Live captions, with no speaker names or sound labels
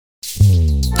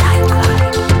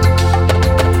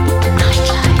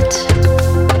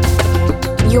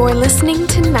You're listening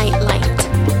to Nightlight.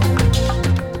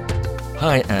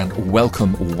 Hi and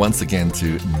welcome once again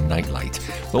to Nightlight.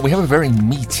 Well, we have a very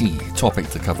meaty topic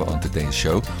to cover on today's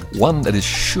show, one that is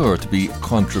sure to be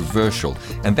controversial,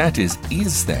 and that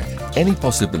is there any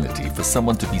possibility for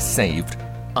someone to be saved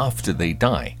after they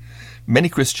die? Many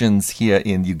Christians here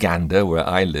in Uganda, where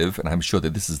I live, and I'm sure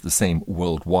that this is the same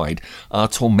worldwide, are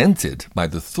tormented by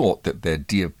the thought that their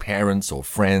dear parents or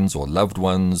friends or loved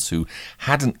ones who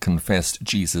hadn't confessed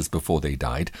Jesus before they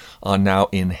died are now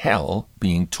in hell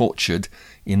being tortured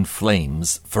in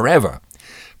flames forever.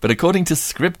 But according to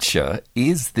Scripture,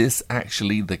 is this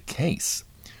actually the case?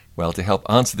 Well, to help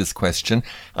answer this question,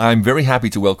 I'm very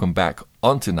happy to welcome back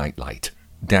onto Nightlight,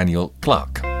 Daniel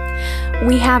Clarke.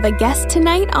 We have a guest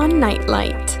tonight on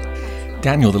Nightlight.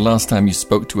 Daniel, the last time you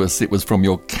spoke to us, it was from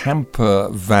your camper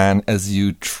van as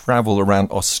you travel around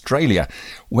Australia.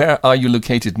 Where are you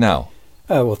located now?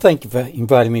 Well, thank you for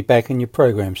inviting me back on your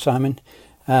program, Simon.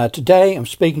 Today I'm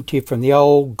speaking to you from the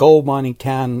old gold mining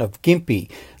town of Gympie,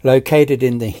 located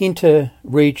in the Hinter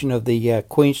region of the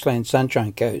Queensland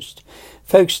Sunshine Coast.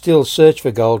 Folks still search for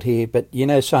gold here, but you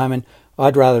know, Simon,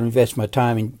 I'd rather invest my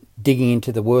time in digging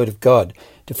into the Word of God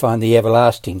to find the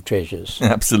everlasting treasures.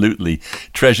 Absolutely.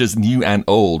 Treasures new and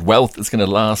old. Wealth that's going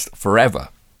to last forever.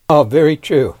 Oh, very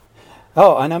true.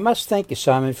 Oh, and I must thank you,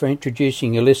 Simon, for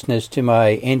introducing your listeners to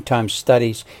my end time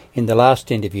studies in the last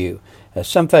interview.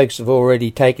 Some folks have already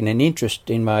taken an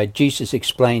interest in my Jesus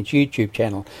Explains YouTube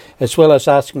channel, as well as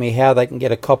asking me how they can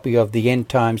get a copy of the End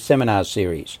Time Seminar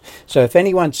series. So if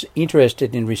anyone's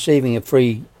interested in receiving a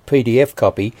free PDF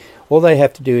copy, all they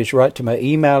have to do is write to my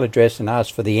email address and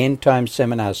ask for the End Time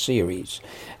Seminar series.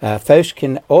 Folks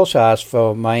can also ask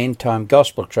for my End Time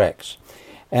Gospel tracks.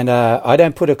 And I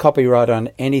don't put a copyright on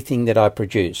anything that I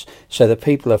produce, so the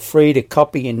people are free to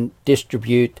copy and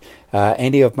distribute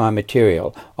any of my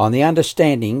material on the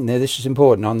understanding, now this is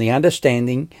important, on the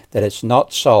understanding that it's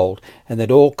not sold and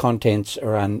that all contents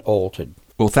are unaltered.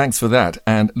 Well, thanks for that.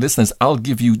 And listeners, I'll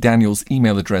give you Daniel's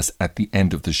email address at the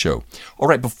end of the show. All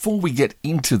right, before we get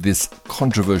into this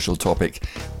controversial topic,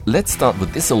 let's start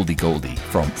with this oldie goldie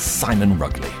from Simon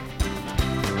Rugley.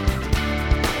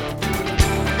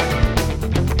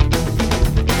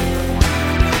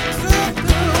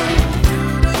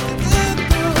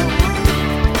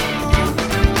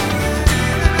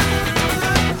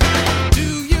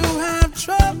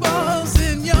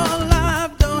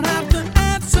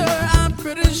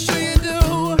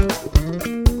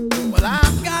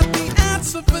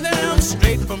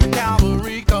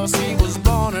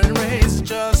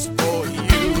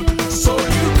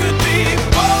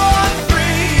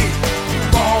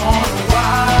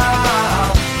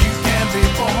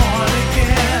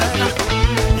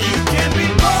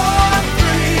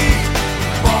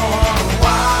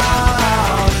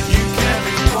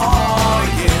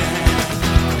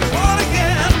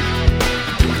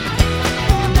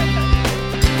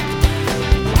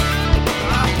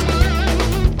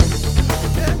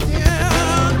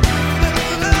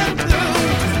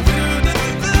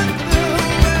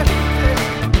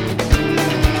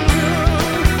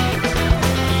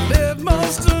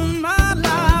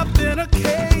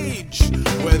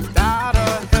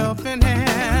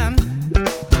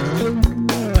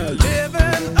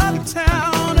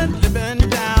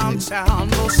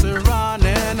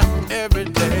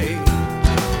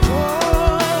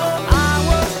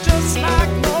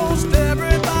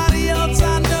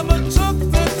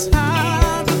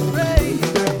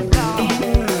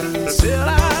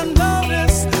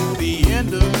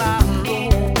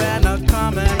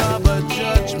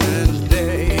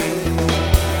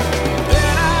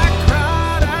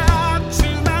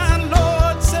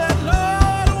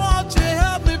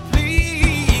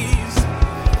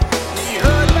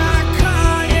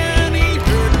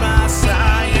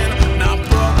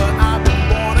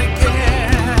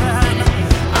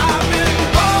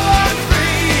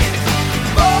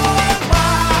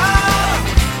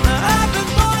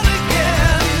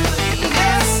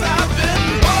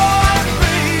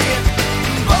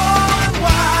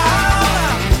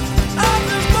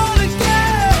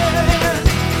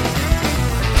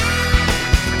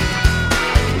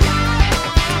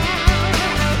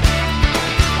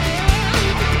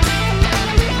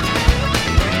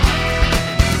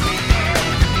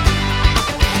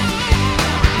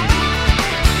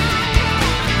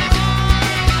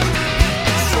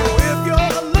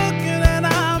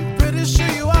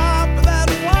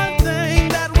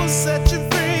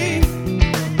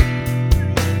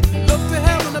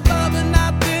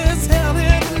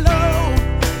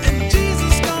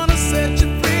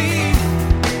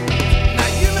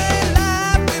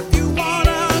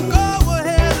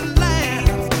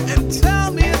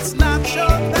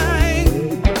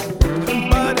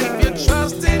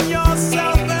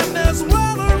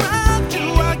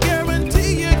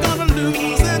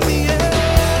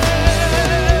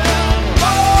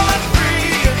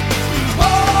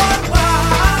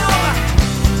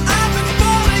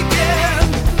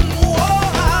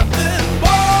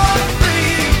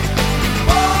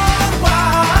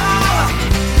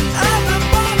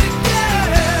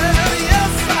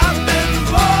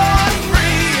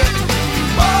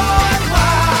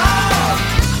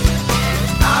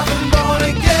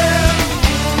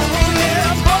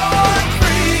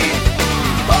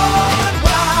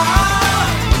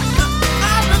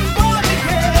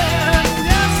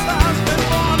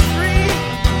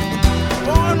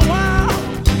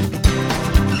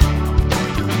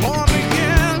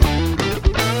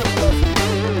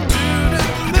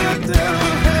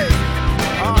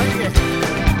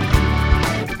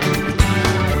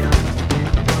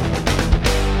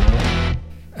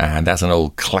 And that's an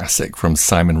old classic from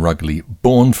Simon Rugley.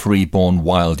 Born free, born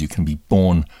wild, you can be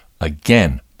born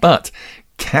again. But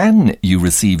can you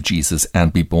receive Jesus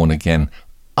and be born again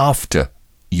after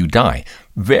you die?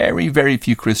 Very, very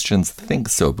few Christians think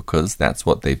so because that's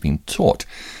what they've been taught.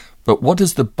 But what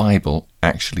does the Bible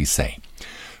actually say?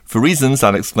 For reasons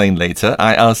I'll explain later,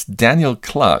 I asked Daniel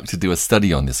Clarke to do a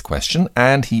study on this question,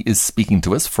 and he is speaking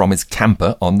to us from his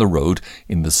camper on the road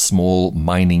in the small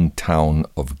mining town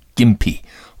of Gympie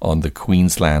on the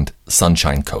Queensland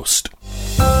Sunshine Coast.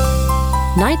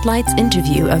 Nightlight's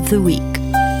interview of the week.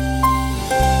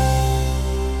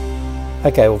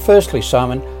 Okay, well, firstly,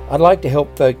 Simon, I'd like to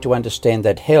help folk to understand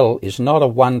that hell is not a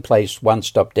one-place,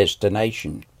 one-stop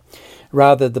destination.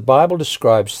 Rather, the Bible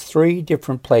describes 3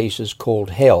 different places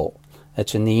called hell.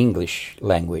 That's in the English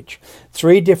language.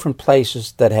 3 different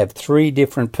places that have 3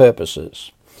 different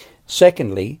purposes.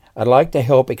 Secondly, I'd like to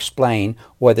help explain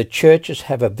why the churches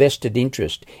have a vested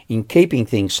interest in keeping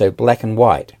things so black and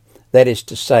white. That is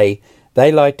to say,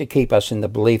 they like to keep us in the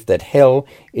belief that hell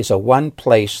is a one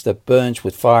place that burns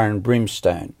with fire and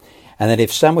brimstone, and that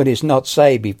if someone is not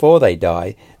saved before they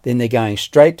die, then they're going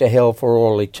straight to hell for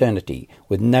all eternity,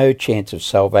 with no chance of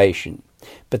salvation.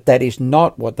 But that is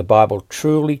not what the Bible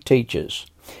truly teaches,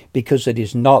 because it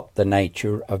is not the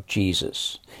nature of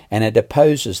Jesus, and it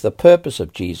opposes the purpose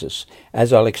of Jesus,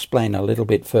 as I'll explain a little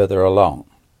bit further along.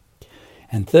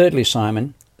 And thirdly,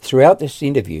 Simon, throughout this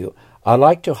interview, I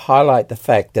like to highlight the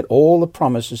fact that all the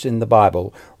promises in the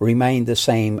Bible remain the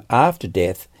same after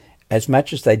death as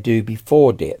much as they do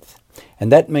before death.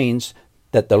 And that means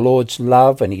that the Lord's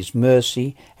love and His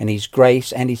mercy and His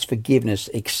grace and His forgiveness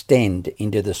extend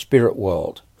into the spirit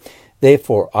world.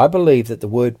 Therefore, I believe that the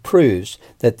Word proves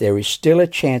that there is still a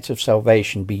chance of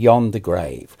salvation beyond the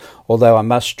grave, although I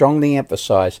must strongly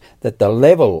emphasize that the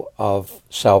level of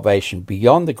salvation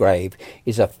beyond the grave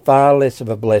is a far less of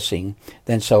a blessing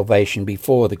than salvation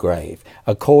before the grave,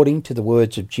 according to the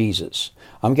words of Jesus.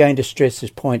 I'm going to stress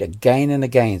this point again and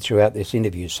again throughout this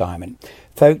interview, Simon.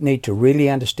 Folk need to really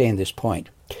understand this point.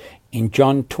 In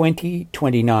John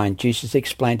 20:29, Jesus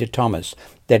explained to Thomas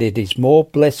that it is more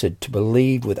blessed to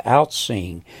believe without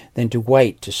seeing than to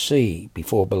wait to see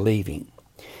before believing.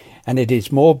 And it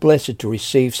is more blessed to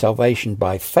receive salvation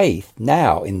by faith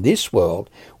now in this world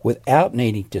without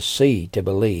needing to see to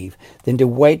believe than to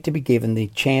wait to be given the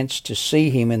chance to see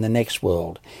Him in the next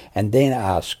world and then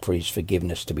ask for His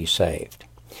forgiveness to be saved.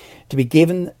 To be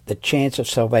given the chance of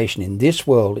salvation in this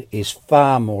world is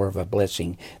far more of a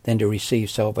blessing than to receive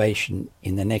salvation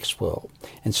in the next world.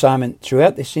 And Simon,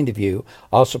 throughout this interview,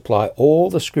 I'll supply all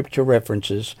the scripture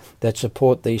references that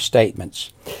support these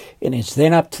statements. It is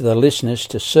then up to the listeners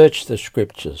to search the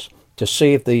scriptures to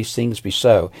see if these things be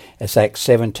so, as Acts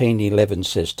 17:11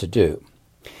 says to do.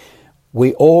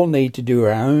 We all need to do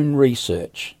our own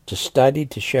research, to study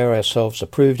to show ourselves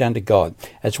approved unto God,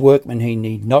 as workmen who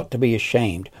need not to be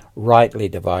ashamed, rightly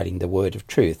dividing the word of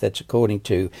truth. That's according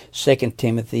to 2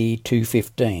 Timothy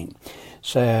 2:15.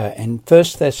 And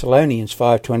 1 Thessalonians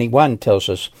 5:21 tells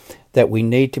us that we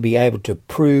need to be able to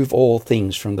prove all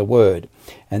things from the word.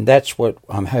 And that's what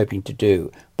I'm hoping to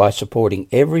do by supporting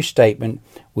every statement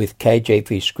with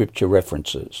KJV scripture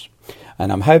references.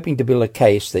 And I'm hoping to build a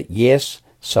case that yes,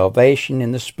 salvation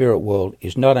in the spirit world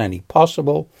is not only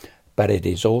possible, but it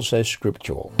is also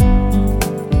scriptural.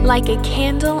 Like a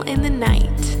candle in the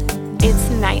night, it's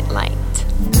Nightlight.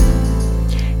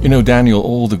 You know, Daniel,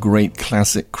 all the great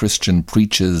classic Christian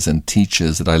preachers and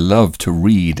teachers that I love to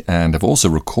read and have also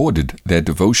recorded their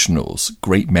devotionals,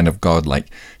 great men of God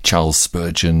like Charles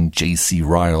Spurgeon, J.C.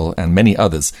 Ryle, and many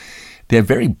others, they're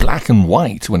very black and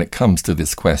white when it comes to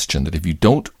this question, that if you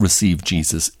don't receive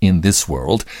Jesus in this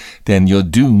world, then you're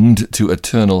doomed to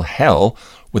eternal hell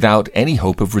without any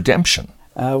hope of redemption.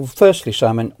 Firstly,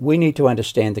 Simon, we need to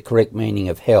understand the correct meaning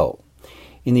of hell.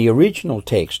 In the original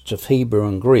texts of Hebrew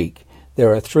and Greek,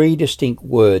 there are 3 distinct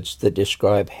words that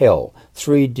describe hell,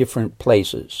 3 different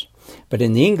places. But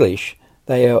in the English,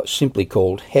 they are simply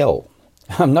called hell.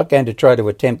 I'm not going to try to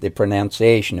attempt the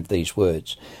pronunciation of these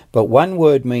words, but one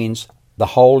word means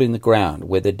the hole in the ground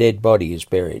where the dead body is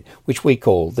buried, which we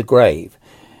call the grave.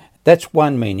 That's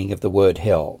one meaning of the word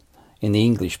hell in the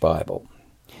English Bible.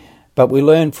 But we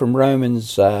learn from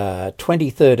Romans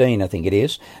 20:13, I think it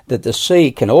is, that the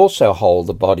sea can also hold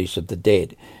the bodies of the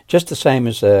dead, just the same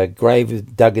as a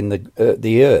grave dug in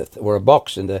the earth or a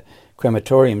box in the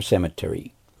crematorium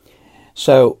cemetery.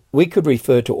 So we could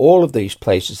refer to all of these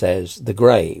places as the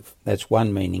grave. That's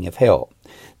one meaning of hell.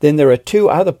 Then there are 2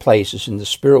 other places in the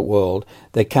spirit world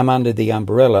that come under the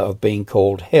umbrella of being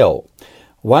called hell.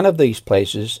 One of these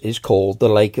places is called the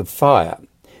lake of fire.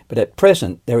 But at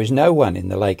present there is no one in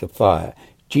the lake of fire,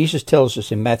 Jesus tells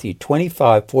us in Matthew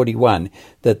 25:41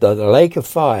 that the lake of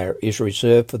fire is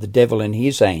reserved for the devil and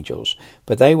his angels,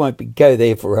 but they won't go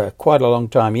there for quite a long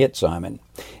time yet, Simon.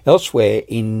 Elsewhere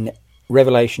in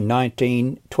Revelation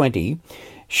 19:20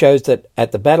 shows that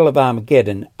at the Battle of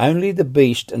Armageddon, only the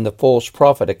beast and the false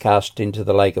prophet are cast into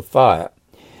the lake of fire.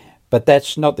 But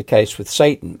that's not the case with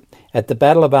Satan. At the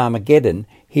Battle of Armageddon,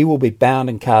 he will be bound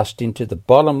and cast into the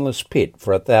bottomless pit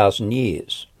for 1,000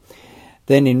 years.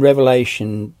 Then in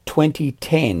Revelation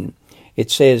 20:10, it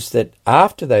says that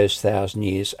after those 1,000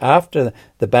 years, after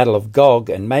the battle of Gog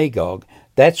and Magog,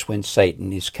 that's when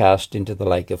Satan is cast into the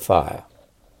lake of fire.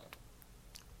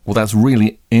 Well, that's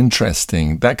really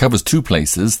interesting. That covers two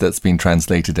places that's been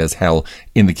translated as hell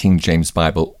in the King James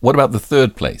Bible. What about the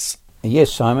third place?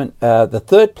 Yes, Simon. The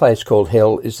third place, called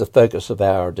hell, is the focus of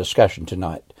our discussion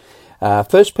tonight.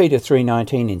 1 Peter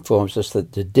 3:19 informs us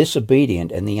that the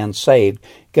disobedient and the unsaved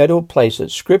go to a place that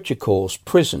Scripture calls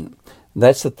prison.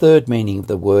 That's the third meaning of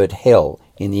the word hell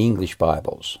in the English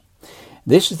Bibles.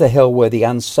 This is the hell where the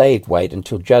unsaved wait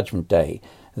until Judgment Day,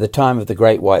 the time of the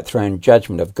great white throne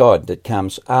judgment of God that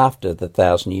comes after the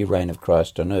 1,000-year reign of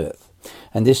Christ on earth.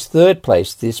 And this third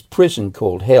place, this prison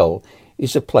called hell,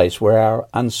 is a place where our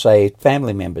unsaved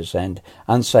family members and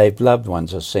unsaved loved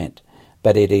ones are sent.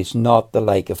 But it is not the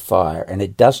lake of fire, and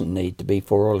it doesn't need to be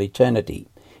for all eternity.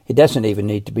 It doesn't even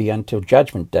need to be until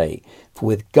Judgment Day, for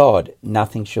with God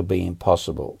nothing shall be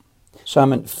impossible.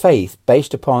 Simon, faith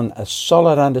based upon a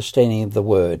solid understanding of the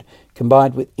Word,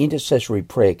 combined with intercessory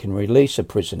prayer, can release a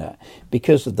prisoner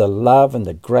because of the love and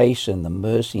the grace and the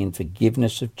mercy and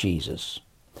forgiveness of Jesus.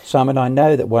 Simon, I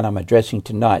know that what I'm addressing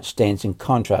tonight stands in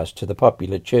contrast to the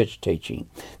popular church teaching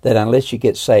that unless you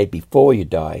get saved before you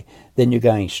die, then you're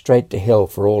going straight to hell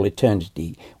for all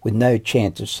eternity with no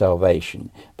chance of salvation.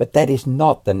 But that is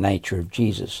not the nature of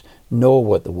Jesus, nor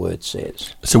what the Word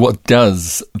says. So what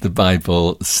does the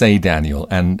Bible say, Daniel,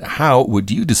 and how would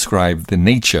you describe the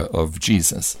nature of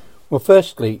Jesus? Well,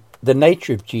 firstly, the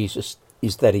nature of Jesus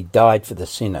is that he died for the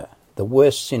sinner, the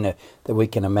worst sinner that we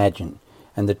can imagine.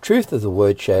 And the truth of the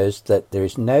Word shows that there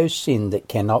is no sin that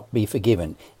cannot be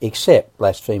forgiven except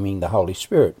blaspheming the Holy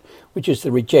Spirit, which is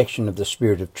the rejection of the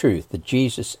Spirit of truth, that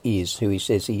Jesus is who he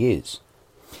says he is.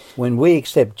 When we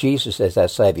accept Jesus as our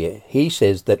Saviour, he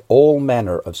says that all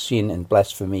manner of sin and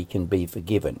blasphemy can be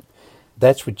forgiven.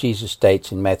 That's what Jesus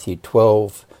states in Matthew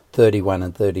 12:31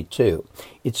 and 32.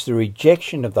 It's the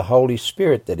rejection of the Holy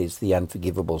Spirit that is the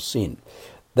unforgivable sin.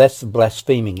 That's the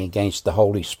blaspheming against the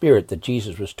Holy Spirit that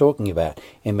Jesus was talking about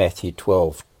in Matthew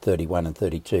 12:31 and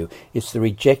 32. It's the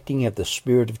rejecting of the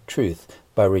Spirit of truth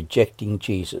by rejecting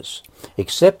Jesus.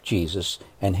 Accept Jesus,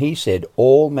 and he said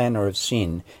all manner of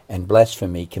sin and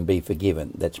blasphemy can be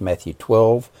forgiven. That's Matthew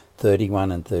 12:31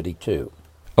 and 32.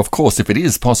 Of course, if it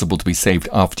is possible to be saved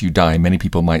after you die, many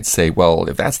people might say, well,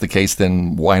 if that's the case,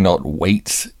 then why not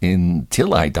wait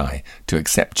until I die to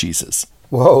accept Jesus?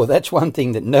 Whoa, that's one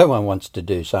thing that no one wants to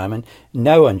do, Simon.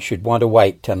 No one should want to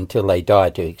wait until they die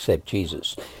to accept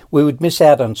Jesus. We would miss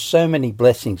out on so many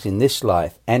blessings in this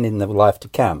life and in the life to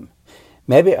come.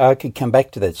 Maybe I could come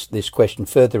back to this question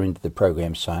further into the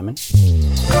program, Simon.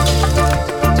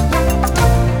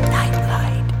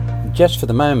 Nightlight. Just for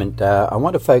the moment, I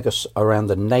want to focus around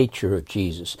the nature of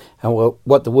Jesus and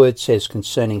what the Word says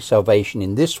concerning salvation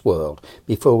in this world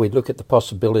before we look at the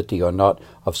possibility or not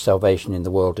of salvation in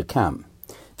the world to come.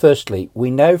 Firstly,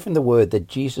 we know from the Word that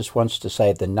Jesus wants to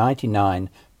save the 99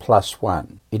 plus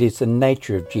 1. It is the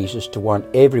nature of Jesus to want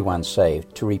everyone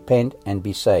saved, to repent and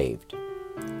be saved.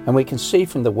 And we can see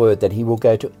from the Word that he will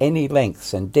go to any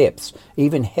lengths and depths,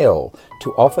 even hell,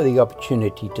 to offer the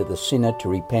opportunity to the sinner to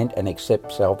repent and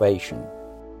accept salvation.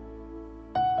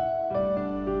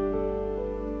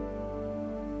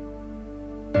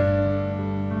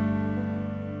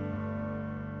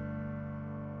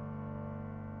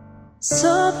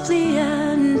 Softly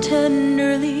and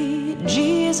tenderly,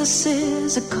 Jesus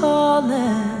is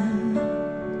a-calling,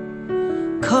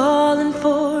 calling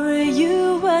for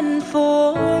you and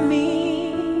for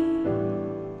me.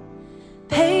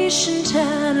 Patient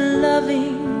and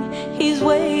loving, he's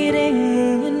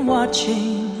waiting and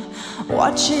watching,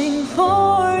 watching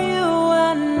for you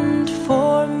and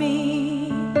for me.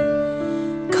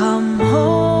 Come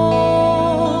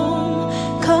home,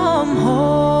 come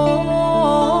home.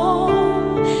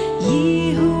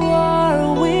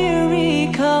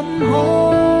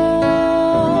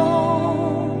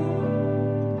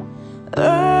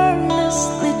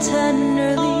 Earnestly,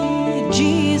 tenderly,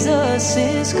 Jesus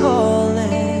is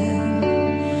calling.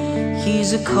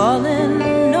 He's a-calling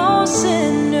no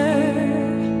sinner.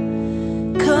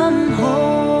 Come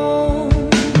home.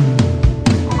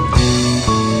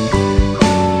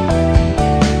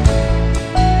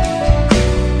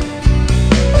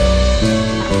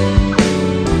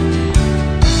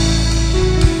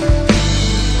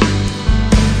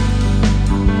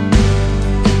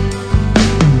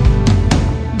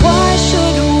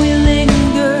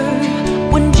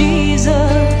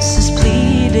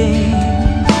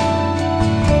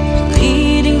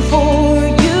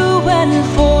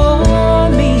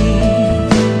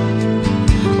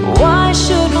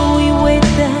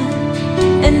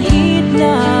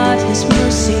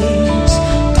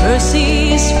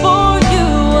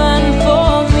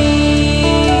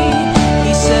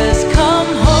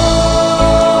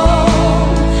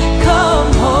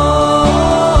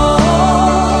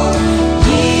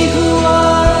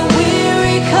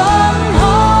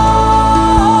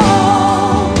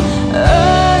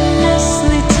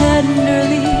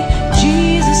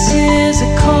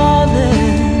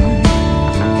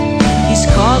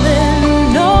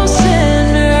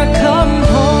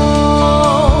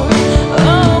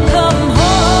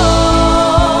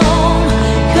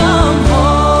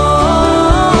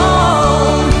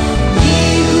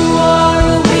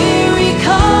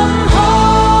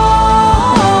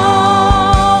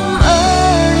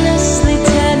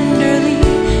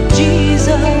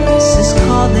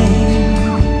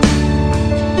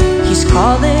 He's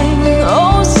calling,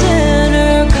 oh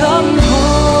sinner, come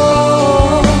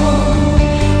home.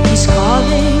 He's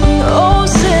calling, oh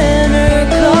sinner,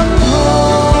 come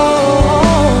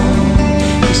home.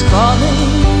 He's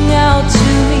calling out to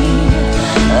me,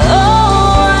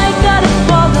 oh I gotta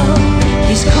follow.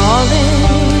 He's calling,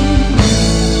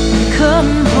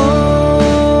 come home.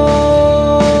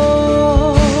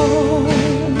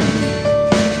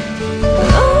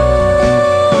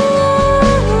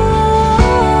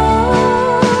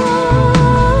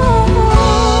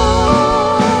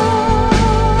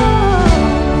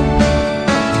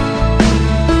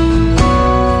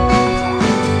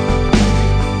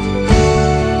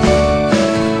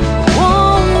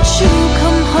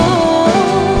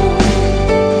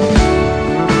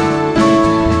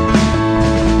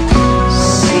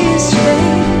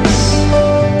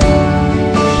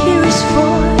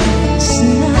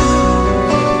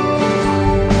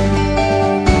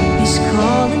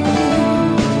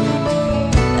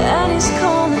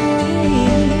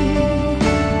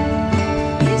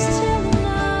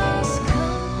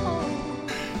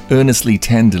 Earnestly,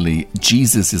 tenderly,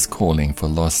 Jesus is calling for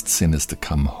lost sinners to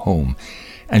come home.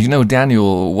 And you know,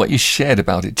 Daniel, what you shared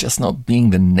about it just not being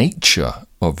the nature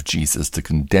of Jesus to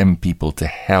condemn people to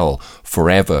hell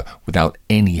forever without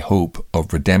any hope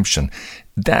of redemption,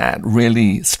 that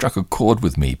really struck a chord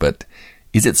with me. But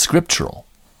is it scriptural?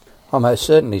 Oh, most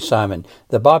certainly, Simon.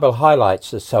 The Bible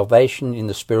highlights that salvation in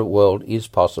the spirit world is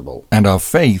possible. And our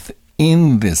faith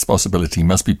in this possibility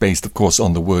must be based, of course,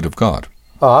 on the Word of God.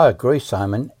 Oh, I agree,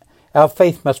 Simon. Our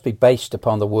faith must be based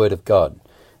upon the Word of God.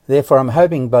 Therefore, I'm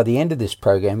hoping by the end of this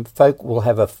program, folk will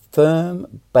have a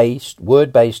firm-based,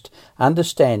 word-based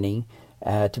understanding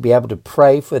to be able to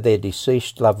pray for their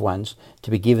deceased loved ones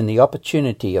to be given the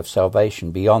opportunity of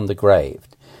salvation beyond the grave.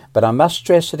 But I must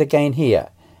stress it again here,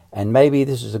 and maybe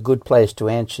this is a good place to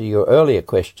answer your earlier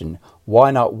question,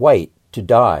 why not wait to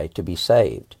die to be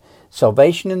saved?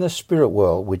 Salvation in the spirit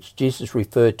world, which Jesus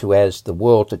referred to as the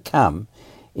world to come,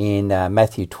 in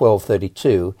Matthew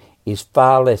 12:32, is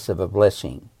far less of a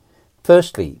blessing.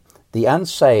 Firstly, the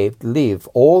unsaved live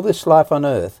all this life on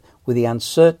earth with the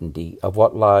uncertainty of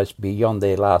what lies beyond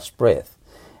their last breath.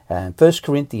 1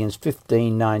 Corinthians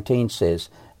 15:19 says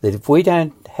that if we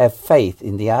don't have faith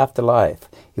in the afterlife,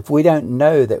 if we don't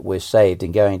know that we're saved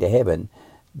and going to heaven,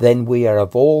 then we are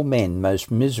of all men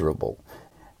most miserable.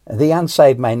 The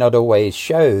unsaved may not always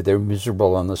show they're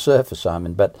miserable on the surface,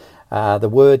 Simon, but the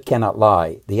word cannot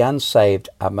lie. The unsaved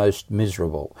are most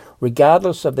miserable.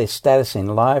 Regardless of their status in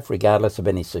life, regardless of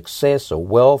any success or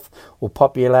wealth or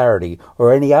popularity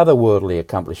or any other worldly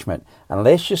accomplishment,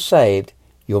 unless you're saved,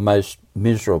 you're most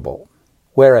miserable.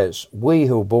 Whereas we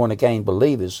who are born-again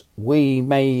believers, we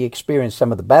may experience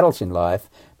some of the battles in life,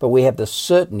 but we have the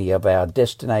certainty of our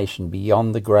destination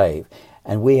beyond the grave,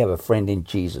 and we have a friend in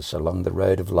Jesus along the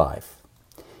road of life.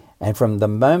 And from the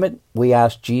moment we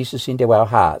ask Jesus into our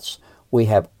hearts, we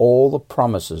have all the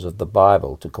promises of the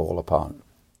Bible to call upon.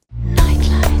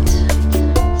 Nightlight.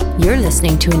 You're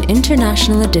listening to an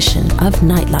international edition of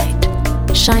Nightlight,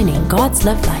 shining God's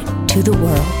love light to the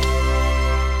world.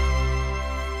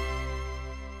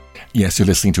 Yes, you're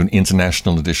listening to an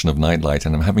international edition of Nightlight,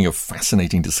 and I'm having a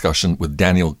fascinating discussion with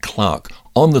Daniel Clarke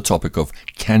on the topic of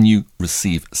can you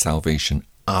receive salvation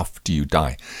after you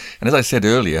die? And as I said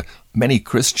earlier, many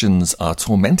Christians are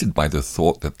tormented by the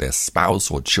thought that their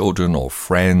spouse or children or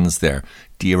friends, their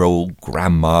dear old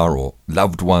grandma or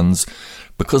loved ones,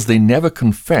 because they never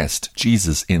confessed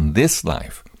Jesus in this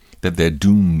life, that they're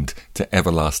doomed to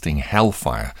everlasting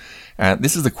hellfire. And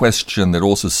this is the question that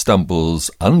also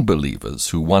stumbles unbelievers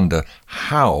who wonder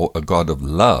how a God of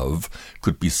love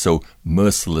could be so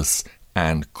merciless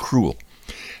and cruel.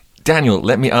 Daniel,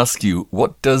 let me ask you,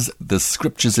 what does the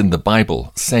scriptures in the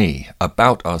Bible say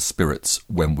about our spirits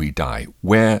when we die?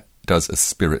 Where does a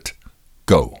spirit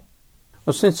go?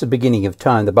 Well, since the beginning of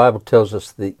time, the Bible tells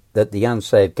us that the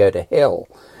unsaved go to hell,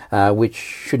 which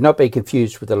should not be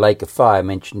confused with the lake of fire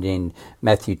mentioned in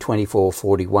Matthew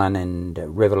 24:41 and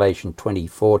Revelation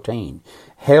 20:14.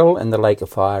 Hell and the lake of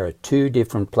fire are two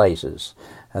different places.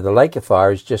 The lake of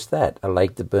fire is just that, a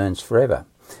lake that burns forever.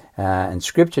 And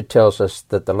Scripture tells us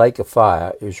that the lake of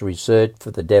fire is reserved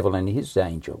for the devil and his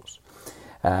angels.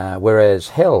 Whereas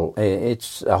hell,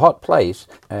 it's a hot place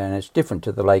and it's different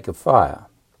to the lake of fire.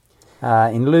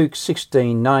 In Luke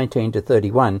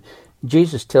 16:19-31,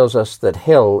 Jesus tells us that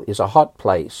hell is a hot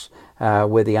place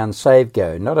where the unsaved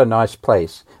go, not a nice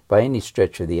place by any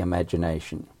stretch of the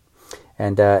imagination.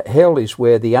 And hell is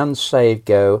where the unsaved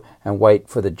go and wait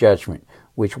for the judgment,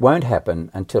 which won't happen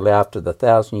until after the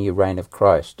 1,000-year reign of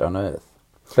Christ on earth.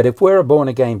 But if we're a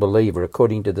born-again believer,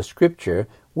 according to the Scripture,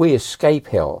 we escape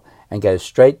hell and go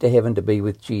straight to heaven to be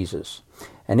with Jesus.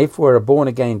 And if we're a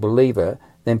born-again believer,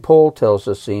 then Paul tells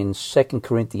us in 2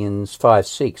 Corinthians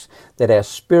 5:6 that our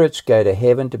spirits go to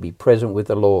heaven to be present with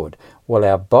the Lord, while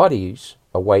our bodies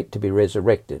await to be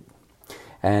resurrected.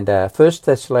 And 1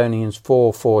 Thessalonians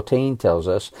 4:14 tells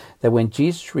us that when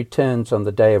Jesus returns on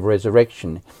the day of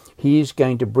resurrection, he is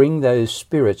going to bring those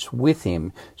spirits with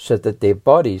him so that their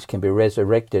bodies can be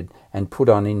resurrected and put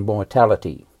on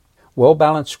immortality.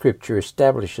 Well-balanced Scripture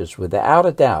establishes without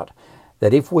a doubt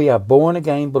that if we are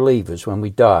born-again believers when we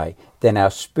die, then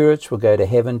our spirits will go to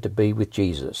heaven to be with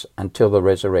Jesus until the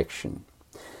resurrection.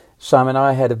 Simon and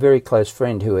I had a very close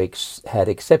friend who had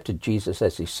accepted Jesus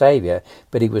as his Saviour,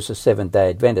 but he was a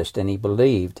Seventh-day Adventist, and he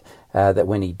believed that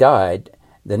when he died,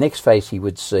 the next face he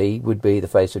would see would be the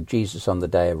face of Jesus on the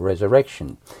day of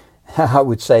resurrection. I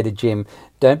would say to Jim,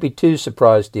 don't be too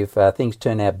surprised if things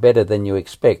turn out better than you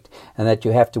expect, and that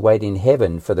you have to wait in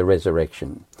heaven for the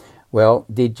resurrection. Well,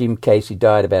 dear Jim Casey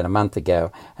died about a month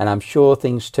ago, and I'm sure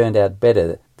things turned out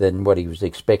better than what he was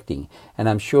expecting. And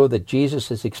I'm sure that Jesus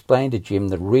has explained to Jim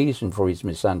the reason for his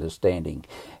misunderstanding,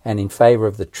 and in favour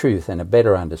of the truth and a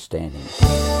better understanding.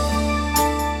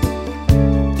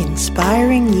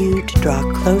 Inspiring you to draw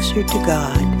closer to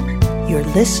God. You're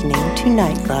listening to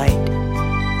Nightlight.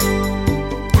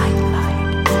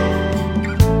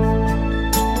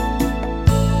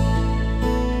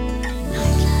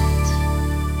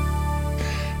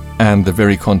 And the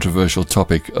very controversial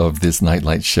topic of this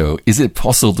Nightlight show, is it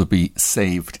possible to be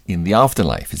saved in the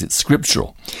afterlife? Is it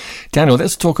scriptural? Daniel,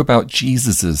 let's talk about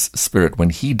Jesus' spirit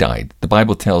when he died. The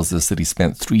Bible tells us that he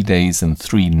spent 3 days and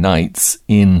 3 nights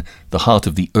in the heart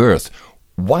of the earth.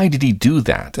 Why did he do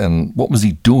that, and what was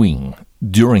he doing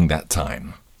during that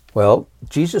time? Well,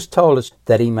 Jesus told us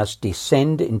that he must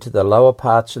descend into the lower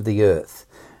parts of the earth,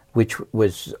 which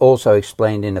was also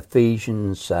explained in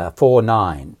Ephesians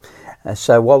 4:9.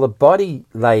 So while his body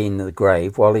lay in the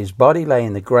grave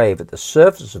at the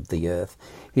surface of the earth,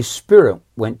 his spirit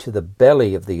went to the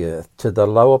belly of the earth, to the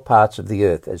lower parts of the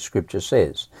earth, as Scripture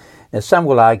says. Now, some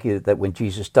will argue that when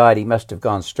Jesus died, he must have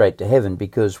gone straight to heaven,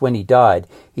 because when he died,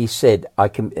 he said,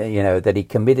 that he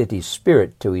committed his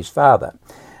spirit to his Father.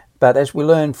 But as we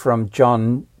learn from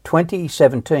John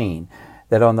 20:17,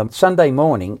 that on the Sunday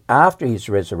morning after his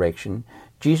resurrection,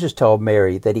 Jesus told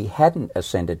Mary that he hadn't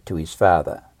ascended to his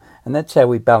Father. And that's how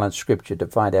we balance Scripture to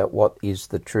find out what is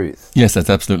the truth. Yes,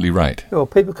 that's absolutely right. Well,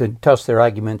 people can toss their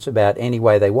arguments about any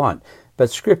way they want,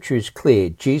 but Scripture is clear.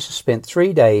 Jesus spent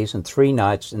 3 days and 3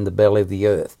 nights in the belly of the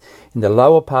earth, in the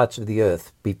lower parts of the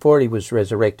earth, before he was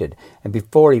resurrected and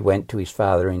before he went to his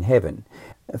Father in heaven.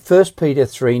 1 Peter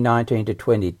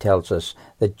 3:19-20 tells us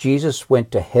that Jesus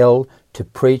went to hell to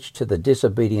preach to the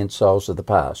disobedient souls of the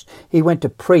past. He went to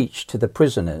preach to the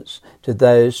prisoners, to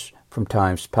those from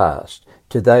times past,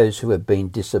 to those who have been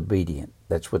disobedient.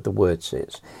 That's what the word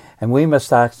says. And we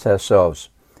must ask ourselves,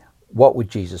 what would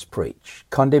Jesus preach?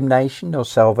 Condemnation or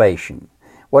salvation?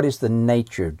 What is the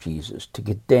nature of Jesus? To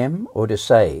condemn or to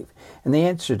save? And the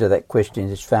answer to that question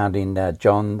is found in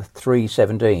John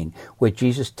 3:17, where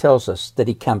Jesus tells us that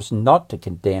he comes not to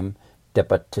condemn,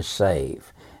 but to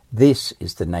save. This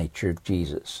is the nature of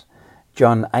Jesus.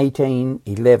 John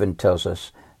 18:11 tells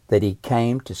us that he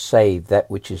came to save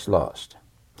that which is lost.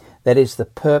 That is the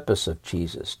purpose of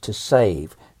Jesus, to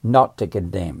save, not to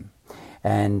condemn.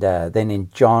 And then in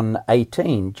John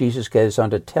 18, Jesus goes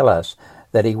on to tell us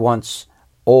that he wants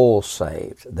all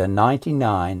saved, the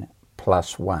 99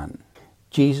 plus 1.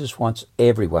 Jesus wants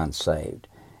everyone saved.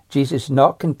 Jesus is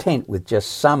not content with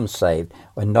just some saved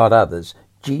and not others.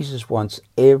 Jesus wants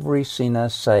every sinner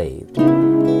saved.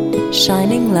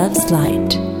 Shining love's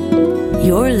light.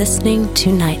 You're listening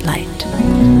to Nightlight.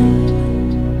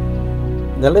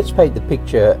 Now let's paint the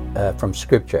picture from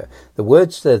Scripture. The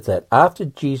word says that after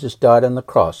Jesus died on the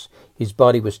cross, his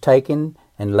body was taken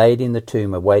and laid in the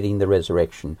tomb awaiting the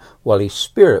resurrection, while his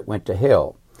spirit went to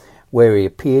hell, where he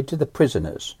appeared to the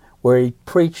prisoners, where he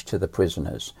preached to the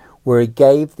prisoners, where he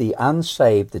gave the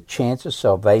unsaved the chance of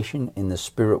salvation in the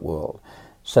spirit world,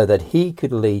 so that he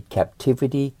could lead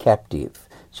captivity captive,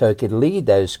 so he could lead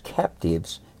those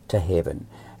captives to heaven,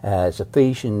 as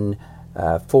Ephesians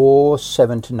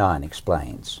 4:7-9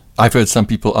 explains. I've heard some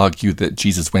people argue that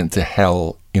Jesus went to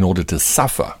hell in order to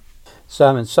suffer.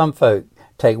 Simon, some folk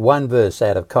take one verse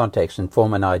out of context and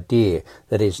form an idea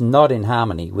that is not in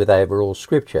harmony with overall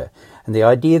Scripture. And the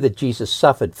idea that Jesus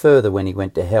suffered further when he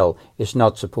went to hell is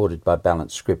not supported by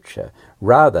balanced Scripture.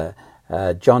 Rather,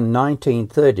 John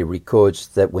 19:30 records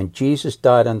that when Jesus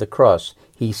died on the cross,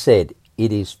 he said,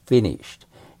 "It is finished."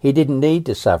 He didn't need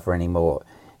to suffer anymore.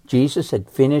 Jesus had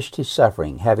finished his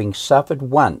suffering. Having suffered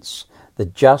once, the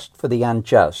just for the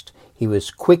unjust, He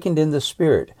was quickened in the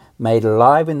Spirit, made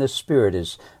alive in the Spirit,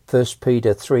 as 1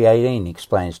 Peter 3:18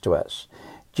 explains to us.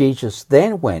 Jesus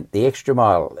then went the extra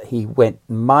mile. He went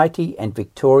mighty and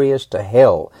victorious to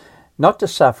hell, not to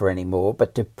suffer anymore,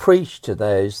 but to preach to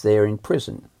those there in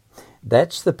prison.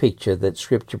 That's the picture that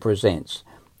Scripture presents,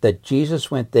 that Jesus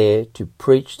went there to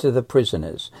preach to the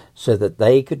prisoners so that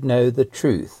they could know the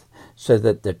truth, so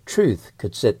that the truth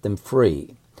could set them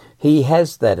free. He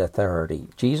has that authority.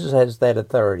 Jesus has that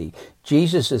authority.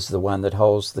 Jesus is the one that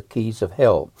holds the keys of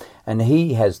hell, and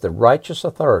he has the righteous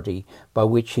authority by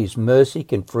which his mercy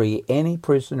can free any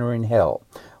prisoner in hell,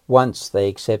 once they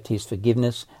accept his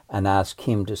forgiveness and ask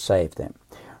him to save them.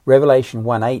 Revelation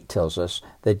 1:8 tells us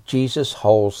that Jesus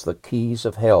holds the keys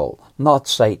of hell, not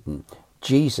Satan.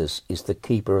 Jesus is the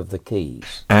keeper of the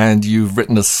keys. And you've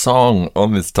written a song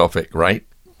on this topic, right?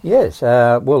 Yes,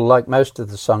 well, like most of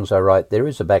the songs I write, there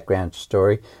is a background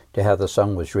story to how the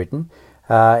song was written.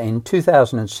 In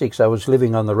 2006, I was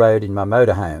living on the road in my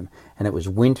motorhome, and it was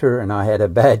winter, and I had a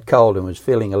bad cold and was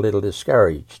feeling a little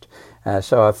discouraged.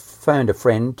 So I phoned a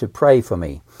friend to pray for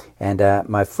me, and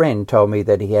my friend told me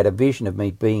that he had a vision of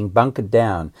me being bunkered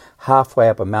down halfway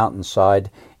up a mountainside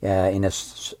in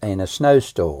a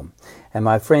snowstorm. And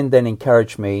my friend then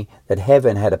encouraged me that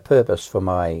heaven had a purpose for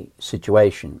my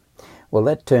situation. Well,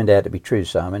 that turned out to be true,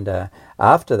 Simon.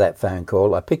 After that phone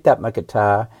call, I picked up my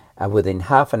guitar, and within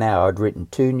half an hour I'd written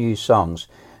 2 new songs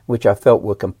which I felt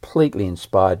were completely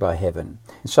inspired by heaven.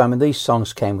 And Simon, these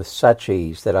songs came with such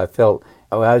ease that I felt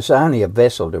I was only a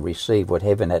vessel to receive what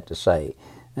heaven had to say.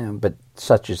 But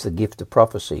such is the gift of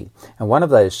prophecy. And one of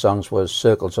those songs was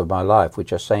Circles of My Life,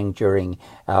 which I sang during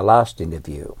our last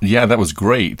interview. Yeah, that was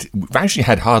great. We've actually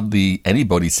had hardly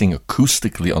anybody sing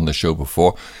acoustically on the show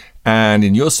before. And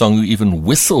in your song, you even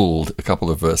whistled a couple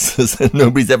of verses.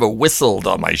 Nobody's ever whistled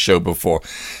on my show before.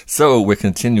 So we're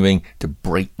continuing to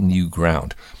break new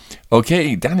ground.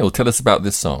 Okay, Daniel, tell us about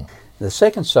this song. The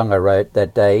second song I wrote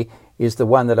that day is the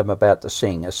one that I'm about to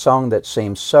sing, a song that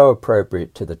seems so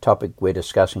appropriate to the topic we're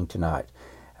discussing tonight.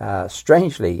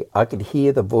 Strangely, I could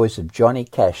hear the voice of Johnny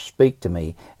Cash speak to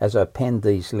me as I penned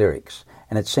these lyrics,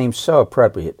 and it seems so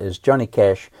appropriate as Johnny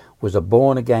Cash was a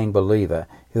born-again believer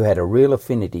who had a real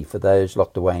affinity for those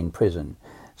locked away in prison.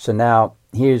 So now,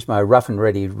 here's my rough and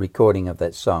ready recording of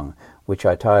that song, which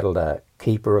I titled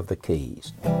Keeper of the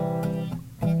Keys.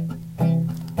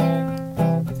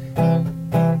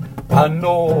 I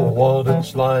know what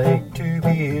it's like to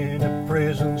be in a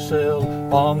prison cell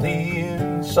on the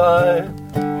inside,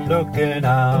 looking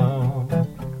out.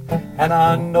 And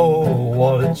I know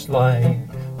what it's like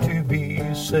to be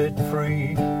set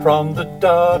free from the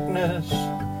darkness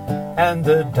and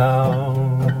the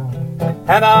down.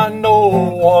 And I know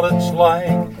what it's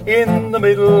like in the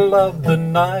middle of the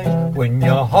night when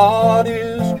your heart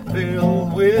is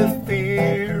filled with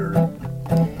fear.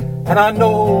 And I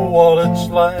know what it's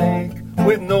like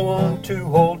with no one to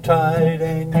hold tight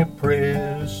and your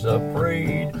prayers are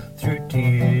prayed through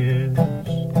tears.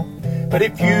 But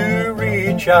if you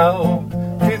reach out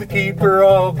to the keeper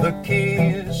of the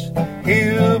keys,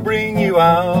 he'll bring you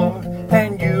out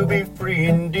and you'll be free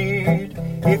indeed.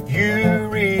 If you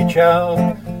reach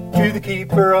out to the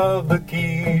keeper of the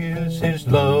keys, his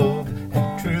love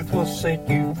and truth will set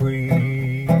you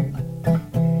free.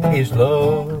 His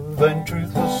love and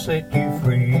truth will set you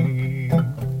free.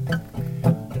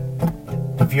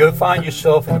 If you find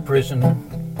yourself in a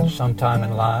prison sometime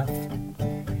in life,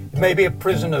 it may be a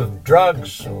prison of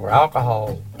drugs or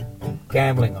alcohol,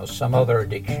 gambling or some other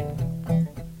addiction.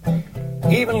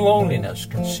 Even loneliness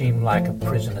can seem like a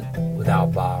prison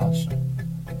without bars.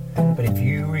 But if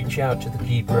you reach out to the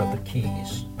keeper of the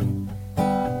keys,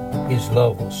 his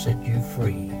love will set you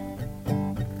free.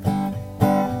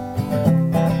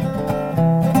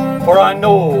 For I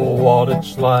know what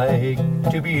it's like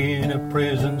to be in a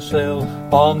prison cell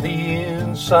on the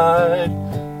inside,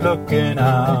 looking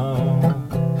out.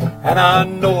 And I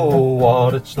know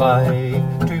what it's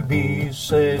like to be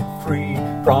set free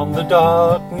from the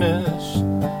darkness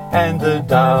and the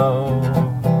doubt.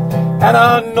 And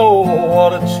I know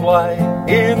what it's like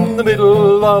in the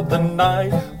middle of the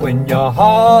night when your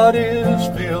heart is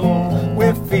filled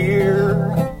with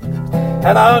fear.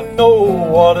 And I know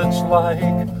what it's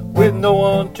like with no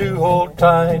one to hold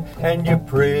tight and your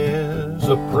prayers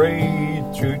are prayed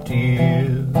through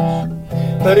tears.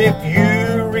 But if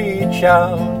you reach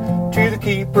out to the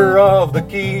keeper of the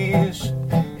keys,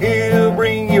 he'll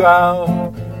bring you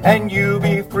out and you'll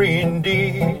be free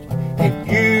indeed. If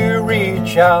you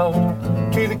reach out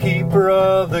to the keeper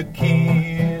of the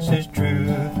keys, his truth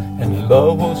and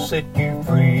love will set you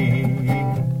free.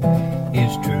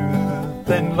 His truth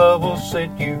and love will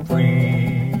set you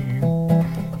free.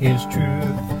 is truth,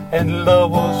 and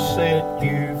love will set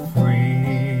you free.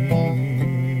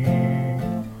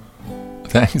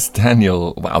 Thanks,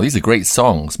 Daniel. Wow, these are great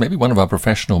songs. Maybe one of our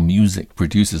professional music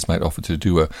producers might offer to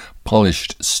do a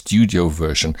polished studio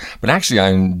version. But actually, I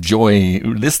enjoy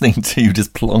listening to you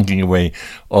just plonking away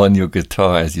on your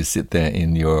guitar as you sit there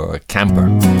in your camper.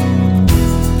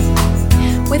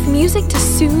 With music to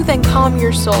soothe and calm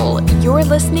your soul, you're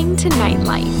listening to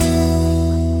Nightlight.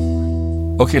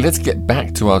 Okay, let's get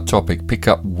back to our topic. Pick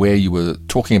up where you were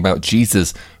talking about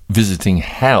Jesus visiting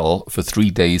hell for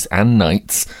 3 days and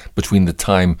nights between the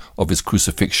time of his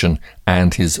crucifixion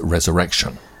and his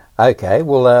resurrection. Okay,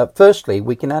 well, firstly,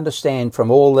 we can understand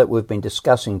from all that we've been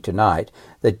discussing tonight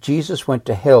that Jesus went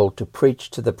to hell to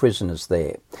preach to the prisoners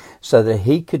there, so that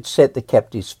he could set the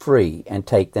captives free and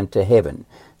take them to heaven,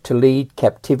 to lead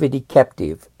captivity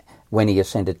captive when he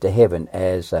ascended to heaven,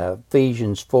 as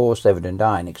Ephesians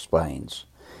 4:7-9 explains.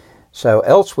 So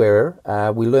elsewhere,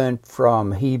 we learn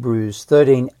from Hebrews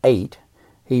 13:8,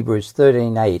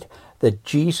 that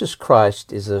Jesus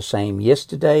Christ is the same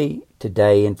yesterday,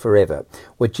 today, and forever.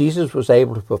 What Jesus was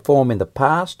able to perform in the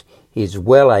past, he is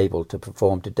well able to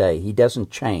perform today. He doesn't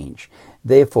change.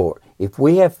 Therefore, if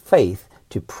we have faith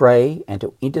to pray and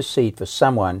to intercede for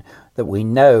someone that we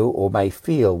know or may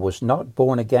feel was not a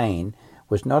born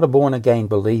again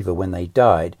believer when they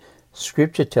died,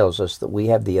 Scripture tells us that we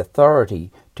have the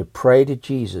authority to pray to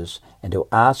Jesus and to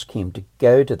ask him to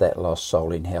go to that lost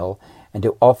soul in hell and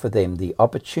to offer them the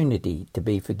opportunity to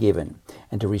be forgiven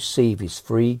and to receive his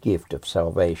free gift of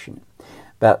salvation.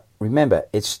 But remember,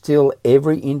 it's still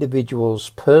every individual's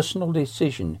personal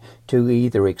decision to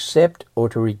either accept or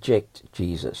to reject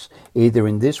Jesus, either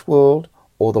in this world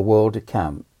or the world to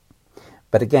come.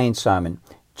 But again, Simon,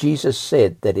 Jesus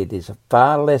said that it is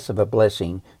far less of a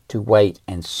blessing to wait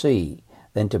and see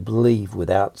than to believe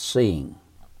without seeing.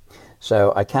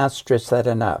 So I can't stress that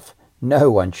enough. No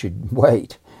one should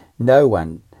wait. No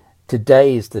one.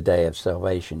 Today is the day of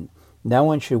salvation. No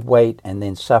one should wait and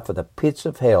then suffer the pits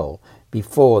of hell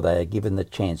before they are given the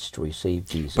chance to receive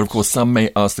Jesus. But of course, some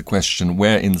may ask the question,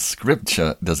 where in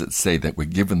Scripture does it say that we're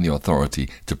given the authority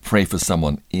to pray for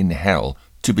someone in hell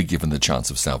to be given the chance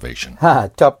of salvation?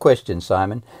 Top question,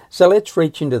 Simon. So let's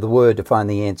reach into the Word to find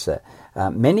the answer.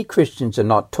 Many Christians are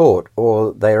not taught,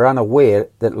 or they are unaware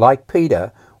that, like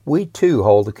Peter, we too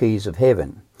hold the keys of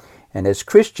heaven. And as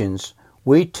Christians,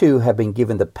 we too have been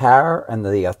given the power and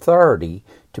the authority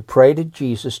to pray to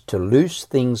Jesus to loose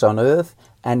things on earth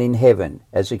and in heaven,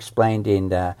 as explained in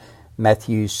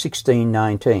Matthew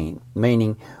 16:19,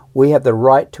 meaning we have the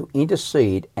right to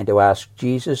intercede and to ask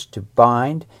Jesus to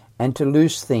bind and to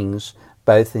loose things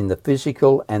both in the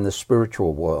physical and the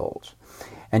spiritual worlds.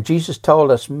 And Jesus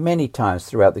told us many times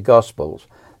throughout the Gospels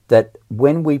that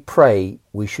when we pray,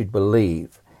 we should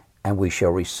believe, and we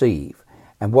shall receive.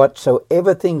 And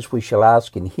whatsoever things we shall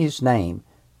ask in his name,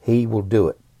 he will do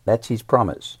it. That's his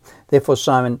promise. Therefore,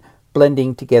 Simon,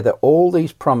 blending together all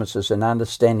these promises and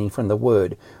understanding from the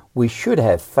Word, we should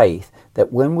have faith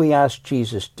that when we ask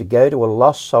Jesus to go to a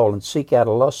lost soul and seek out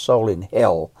a lost soul in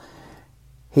hell,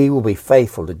 he will be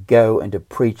faithful to go and to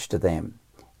preach to them,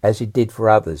 as he did for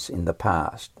others in the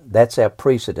past. That's our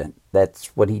precedent. That's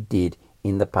what he did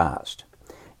in the past,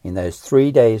 in those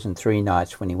 3 days and 3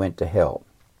 nights when he went to hell.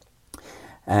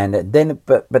 And then,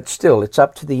 but still, it's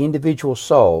up to the individual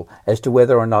soul as to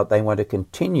whether or not they want to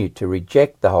continue to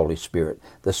reject the Holy Spirit,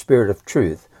 the Spirit of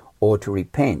truth, or to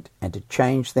repent and to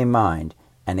change their mind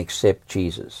and accept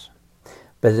Jesus.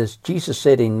 But as Jesus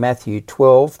said in Matthew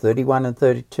 12:31 and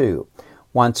 32,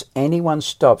 once anyone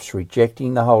stops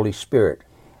rejecting the Holy Spirit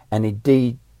and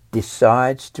indeed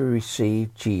decides to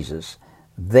receive Jesus,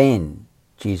 then,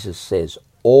 Jesus says,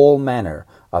 all manner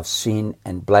of sin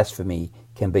and blasphemy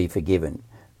can be forgiven,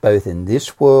 both in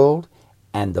this world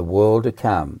and the world to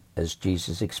come, as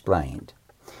Jesus explained.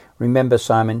 Remember,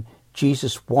 Simon,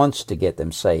 Jesus wants to get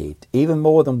them saved, even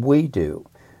more than we do.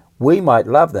 We might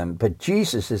love them, but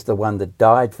Jesus is the one that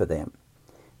died for them.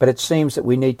 But it seems that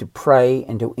we need to pray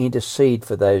and to intercede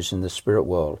for those in the spirit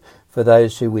world, for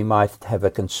those who we might have a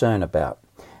concern about.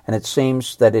 And it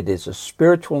seems that it is a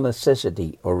spiritual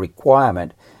necessity or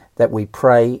requirement that we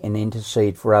pray and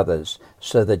intercede for others,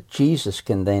 so that Jesus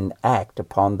can then act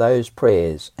upon those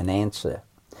prayers and answer.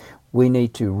 We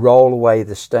need to roll away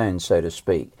the stone, so to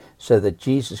speak, so that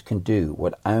Jesus can do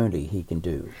what only he can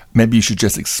do. Maybe you should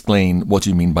just explain what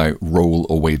you mean by roll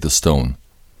away the stone.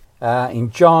 In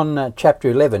John chapter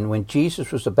 11, when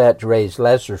Jesus was about to raise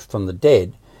Lazarus from the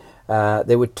dead,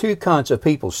 there were two kinds of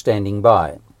people standing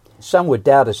by. Some were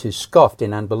doubters who scoffed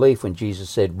in unbelief when Jesus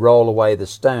said, "Roll away the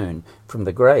stone from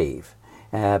the grave."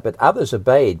 But others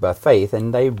obeyed by faith,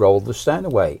 and they rolled the stone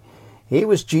away. Here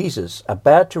was Jesus,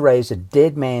 about to raise a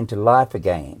dead man to life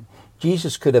again.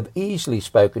 Jesus could have easily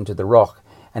spoken to the rock,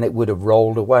 and it would have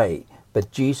rolled away.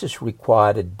 But Jesus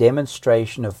required a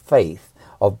demonstration of faith,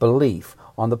 of belief,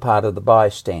 on the part of the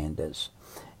bystanders.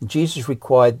 Jesus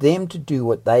required them to do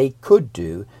what they could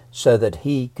do so that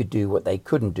he could do what they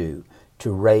couldn't do,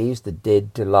 to raise the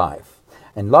dead to life.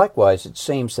 And likewise, it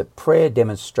seems that prayer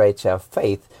demonstrates our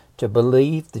faith to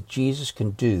believe that Jesus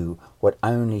can do what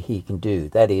only he can do,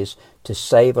 that is, to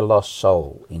save a lost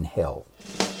soul in hell.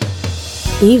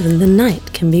 Even the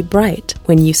night can be bright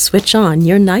when you switch on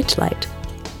your nightlight.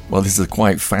 Well, this is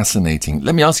quite fascinating.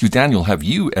 Let me ask you, Daniel, have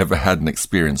you ever had an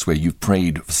experience where you've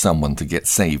prayed for someone to get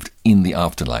saved in the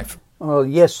afterlife? Well,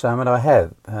 yes, Simon, I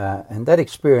have. And that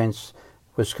experience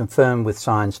was confirmed with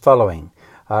signs following.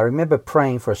 I remember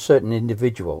praying for a certain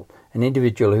individual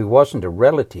who wasn't a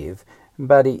relative,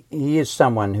 but he is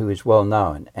someone who is well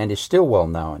known and is still well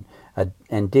known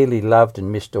and dearly loved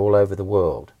and missed all over the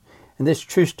world. And this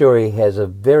true story has a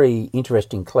very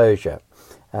interesting closure.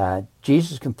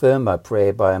 Jesus confirmed my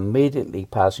prayer by immediately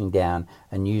passing down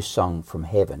a new song from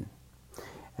heaven.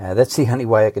 That's the only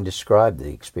way I can describe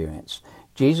the experience.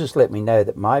 Jesus let me know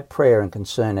that my prayer and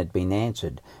concern had been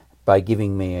answered by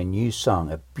giving me a new song,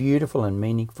 a beautiful and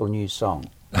meaningful new song.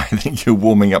 I think you're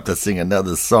warming up to sing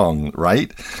another song,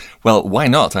 right? Well, why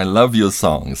not? I love your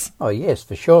songs. Oh, yes,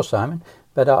 for sure, Simon.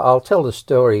 But I'll tell the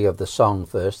story of the song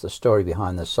first, the story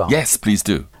behind the song. Yes, please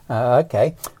do.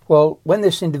 Okay. Well, when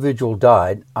this individual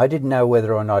died, I didn't know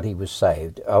whether or not he was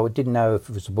saved. I didn't know if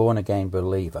he was a born-again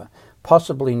believer.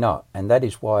 Possibly not, and that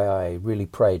is why I really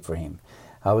prayed for him.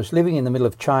 I was living in the middle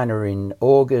of China in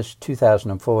August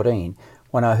 2014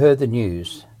 when I heard the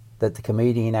news that the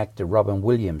comedian actor Robin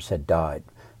Williams had died,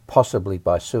 possibly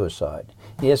by suicide.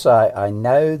 Yes, I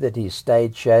know that his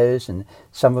stage shows and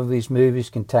some of his movies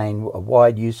contain a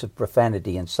wide use of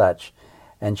profanity and such,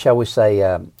 and shall we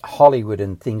say Hollywood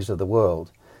and things of the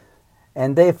world.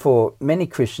 And therefore, many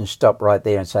Christians stop right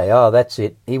there and say, oh, that's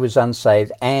it, he was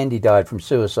unsaved and he died from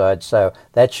suicide, so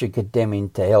that should condemn him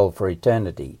to hell for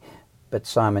eternity. But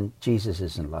Simon, Jesus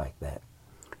isn't like that.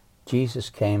 Jesus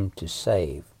came to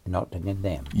save, not to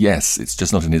condemn. Yes, it's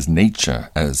just not in his nature,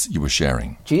 as you were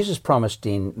sharing. Jesus promised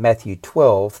in Matthew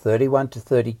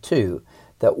 12:31-32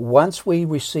 that once we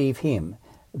receive him,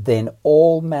 then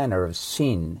all manner of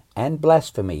sin and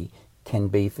blasphemy can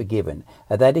be forgiven.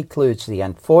 And that includes the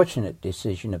unfortunate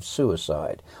decision of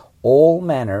suicide. All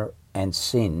manner and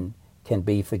sin can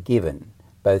be forgiven,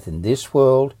 both in this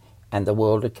world and the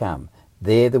world to come.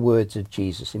 They're the words of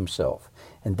Jesus himself.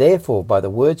 And therefore, by the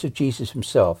words of Jesus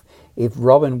himself, if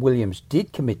Robin Williams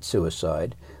did commit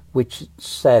suicide, which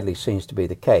sadly seems to be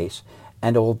the case,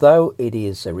 and although it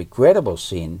is a regrettable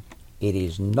sin, it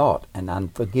is not an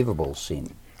unforgivable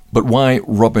sin. But why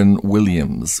Robin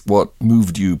Williams? What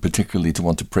moved you particularly to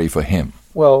want to pray for him?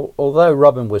 Well, although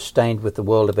Robin was stained with the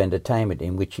world of entertainment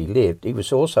in which he lived, he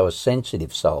was also a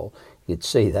sensitive soul. You'd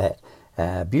see that.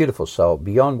 A beautiful soul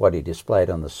beyond what he displayed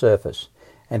on the surface.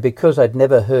 And because I'd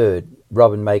never heard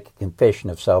Robin make a confession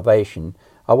of salvation,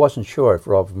 I wasn't sure if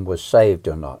Robin was saved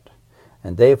or not.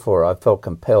 And therefore I felt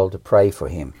compelled to pray for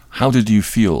him. How did you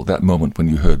feel that moment when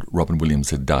you heard Robin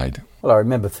Williams had died? Well, I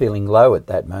remember feeling low at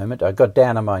that moment. I got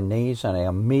down on my knees and I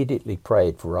immediately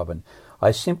prayed for Robin.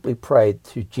 I simply prayed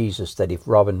to Jesus that if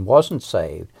Robin wasn't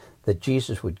saved, that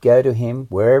Jesus would go to him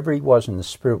wherever he was in the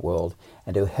spirit world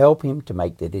and to help him to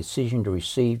make the decision to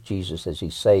receive Jesus as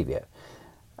his Saviour.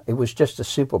 It was just a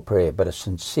simple prayer, but a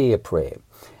sincere prayer.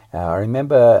 I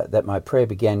remember that my prayer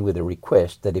began with a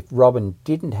request that if Robin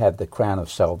didn't have the crown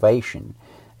of salvation,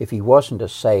 if he wasn't a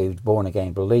saved,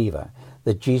 born-again believer,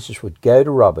 that Jesus would go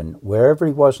to Robin wherever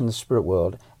he was in the spirit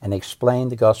world and explain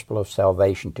the gospel of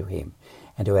salvation to him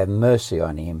and to have mercy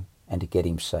on him and to get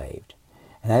him saved.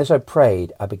 And as I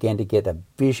prayed, I began to get a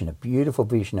vision, a beautiful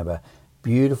vision of a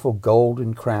beautiful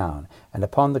golden crown, and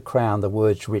upon the crown the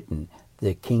words written,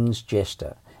 the King's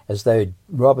Jester, as though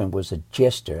Robin was a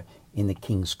jester in the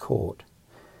King's court.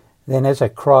 Then as I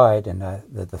cried and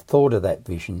the thought of that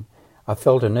vision, I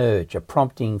felt an urge, a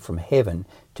prompting from heaven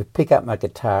to pick up my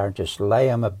guitar and just lay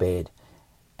on my bed.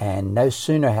 And no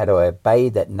sooner had I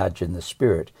obeyed that nudge in the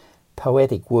spirit,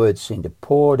 poetic words seemed to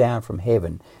pour down from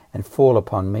heaven and fall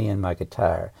upon me and my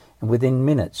guitar. And within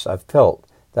minutes I felt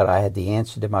that I had the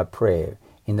answer to my prayer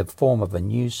in the form of a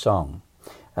new song,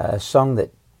 a song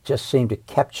that just seemed to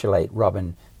encapsulate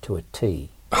Robin to a T.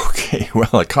 Okay, well,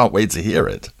 I can't wait to hear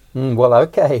it. Well,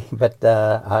 okay, but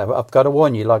I've got to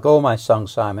warn you, like all my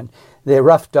songs, Simon, they're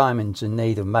rough diamonds in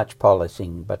need of much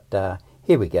polishing, but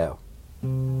here we go.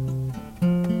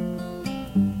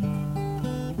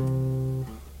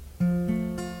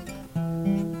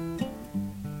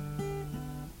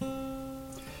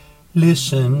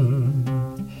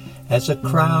 Listen as a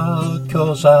crowd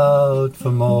calls out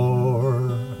for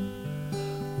more,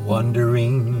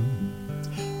 wondering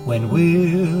when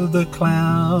will the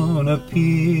clown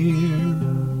appear,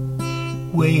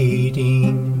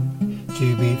 waiting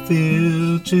to be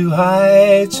filled to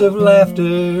heights of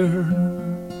laughter,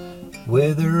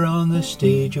 whether on the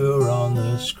stage or on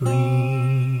the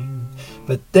screen.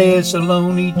 But there's a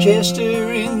lonely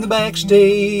jester in the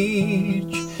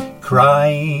backstage,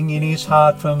 crying in his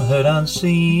heart from hurt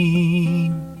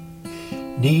unseen,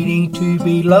 needing to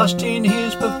be lost in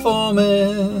his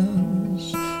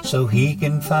performance so he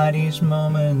can find his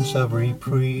moments of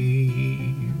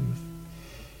reprieve.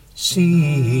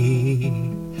 See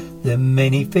the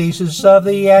many faces of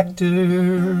the actor,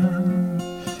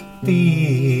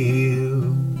 feel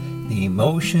the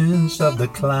emotions of the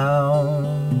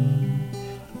clown,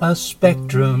 a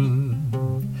spectrum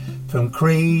from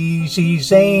crazy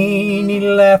zany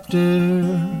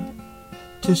laughter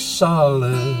to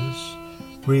solace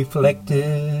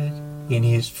reflected in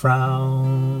his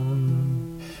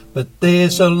frown. But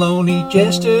there's a lonely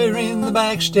jester in the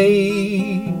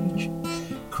backstage,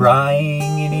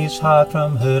 crying in his heart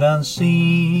from hurt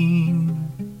unseen,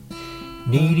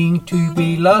 needing to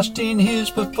be lost in his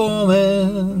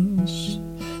performance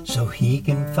so he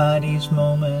can find his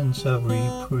moments of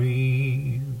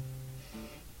reprieve.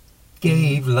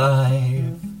 Gave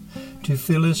life to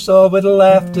fill us all with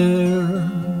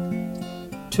laughter,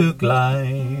 took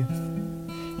life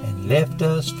and left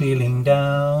us feeling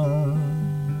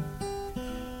down,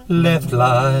 left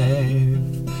life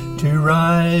to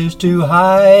rise to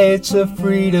heights of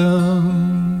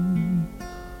freedom.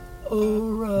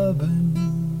 Oh,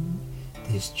 Robin,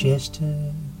 this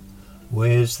jester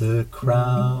wears the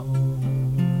crown.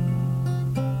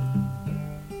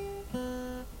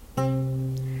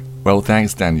 Well,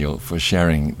 thanks, Daniel, for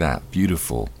sharing that.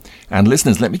 Beautiful. And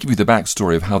listeners, let me give you the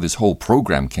backstory of how this whole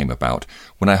program came about.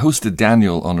 When I hosted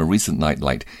Daniel on a recent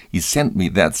Nightlight, he sent me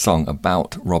that song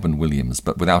about Robin Williams,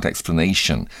 but without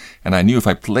explanation. And I knew if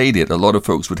I played it, a lot of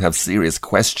folks would have serious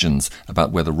questions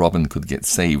about whether Robin could get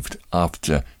saved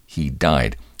after he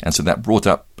died. And so that brought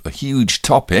up a huge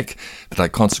topic that I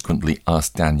consequently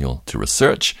asked Daniel to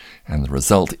research. And the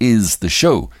result is the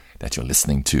show that you're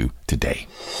listening to today.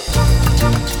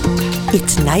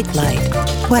 It's Nightlight.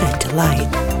 What a delight.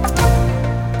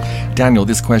 Daniel,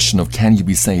 this question of can you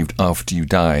be saved after you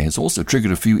die has also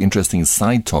triggered a few interesting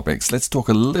side topics. Let's talk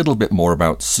a little bit more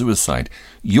about suicide.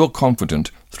 You're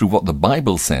confident through what the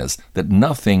Bible says that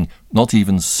nothing, not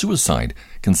even suicide,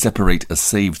 can separate a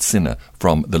saved sinner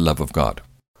from the love of God.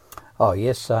 Oh,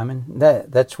 yes, Simon.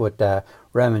 That's what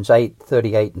Romans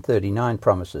 8:38 and 39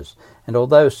 promises. And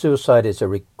although suicide is a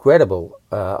regrettable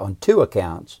on two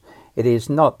accounts, it is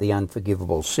not the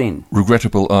unforgivable sin.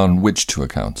 Regrettable on which two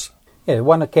accounts? Yeah,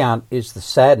 one account is the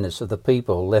sadness of the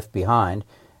people left behind,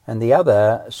 and the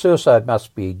other, suicide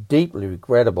must be deeply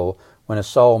regrettable when a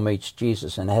soul meets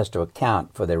Jesus and has to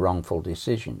account for their wrongful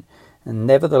decision. And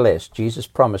nevertheless, Jesus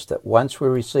promised that once we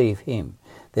receive him,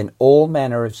 then all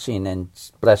manner of sin and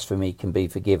blasphemy can be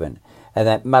forgiven, and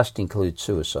that must include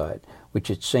suicide, which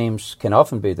it seems can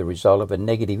often be the result of a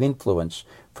negative influence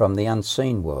from the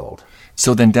unseen world.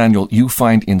 So then, Daniel, you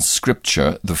find in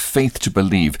Scripture the faith to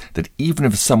believe that even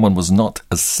if someone was not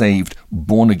a saved,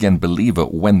 born-again believer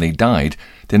when they died,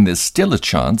 then there's still a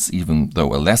chance, even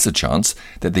though a lesser chance,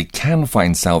 that they can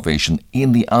find salvation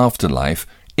in the afterlife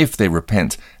if they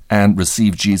repent and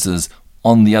receive Jesus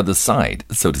on the other side,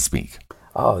 so to speak.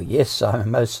 Oh, yes,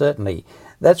 Simon, most certainly.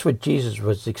 That's what Jesus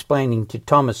was explaining to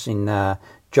Thomas in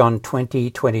John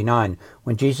 20:29,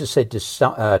 when Jesus said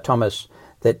to Thomas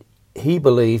that he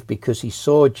believed because he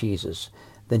saw Jesus.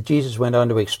 Then Jesus went on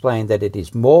to explain that it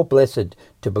is more blessed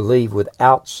to believe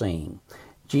without seeing.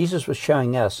 Jesus was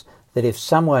showing us that if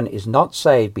someone is not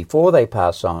saved before they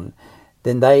pass on,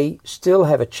 then they still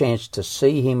have a chance to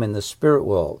see him in the spirit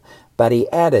world. But he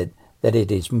added that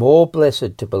it is more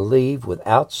blessed to believe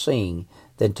without seeing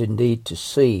than to need to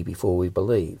see before we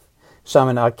believe.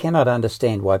 Simon, I cannot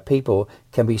understand why people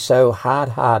can be so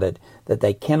hard-hearted that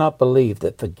they cannot believe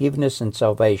that forgiveness and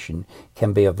salvation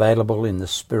can be available in the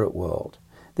spirit world.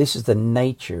 This is the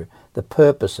nature, the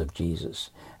purpose of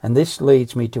Jesus. And this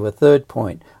leads me to a third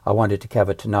point I wanted to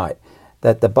cover tonight,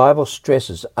 that the Bible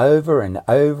stresses over and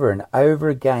over and over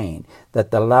again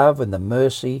that the love and the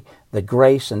mercy, the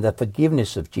grace and the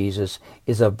forgiveness of Jesus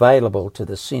is available to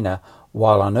the sinner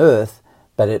while on earth,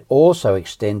 but it also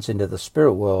extends into the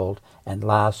spirit world and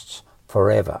lasts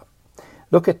forever.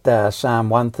 Look at Psalm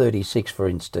 136, for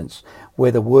instance,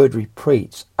 where the word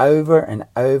repeats over and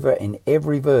over in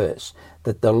every verse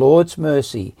that the Lord's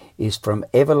mercy is from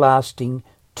everlasting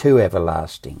to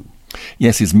everlasting.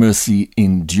 Yes, his mercy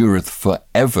endureth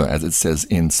forever, as it says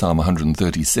in Psalm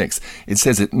 136. It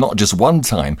says it not just one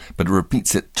time, but it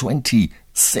repeats it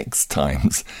 26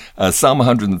 times. Psalm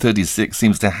 136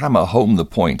 seems to hammer home the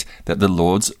point that the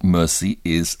Lord's mercy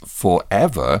is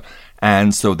forever,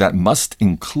 and so that must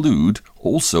include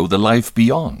also the life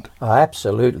beyond. Oh,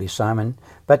 absolutely, Simon.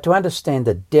 But to understand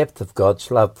the depth of God's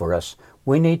love for us,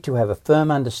 we need to have a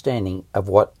firm understanding of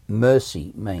what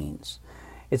mercy means.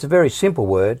 It's a very simple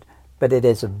word, but it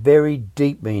has a very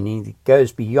deep meaning that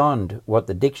goes beyond what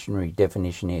the dictionary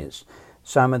definition is.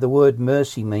 Simon, the word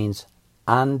mercy means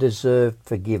undeserved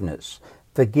forgiveness.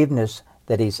 Forgiveness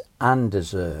that is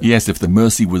undeserved. Yes, if the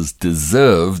mercy was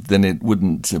deserved, then it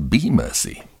wouldn't be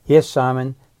mercy. Yes,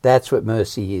 Simon, that's what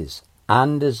mercy is.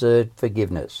 Undeserved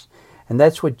forgiveness. And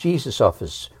that's what Jesus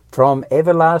offers, from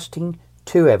everlasting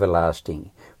to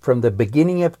everlasting. From the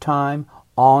beginning of time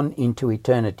on into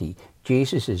eternity,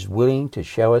 Jesus is willing to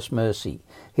show us mercy.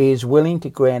 He is willing to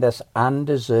grant us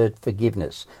undeserved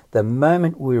forgiveness the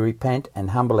moment we repent and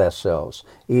humble ourselves,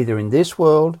 either in this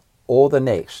world or the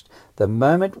next, the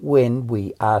moment when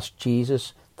we ask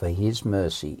Jesus for his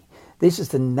mercy. This is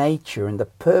the nature and the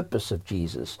purpose of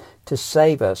Jesus, to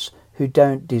save us who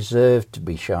don't deserve to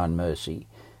be shown mercy.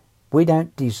 We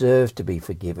don't deserve to be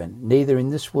forgiven, neither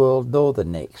in this world nor the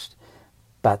next.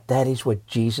 But that is what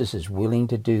Jesus is willing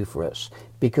to do for us,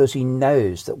 because he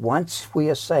knows that once we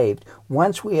are saved,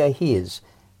 once we are his,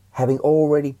 having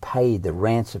already paid the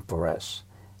ransom for us,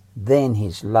 then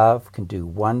his love can do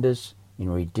wonders in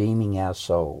redeeming our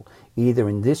soul, either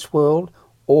in this world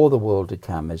or the world to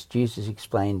come, as Jesus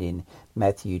explained in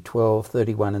Matthew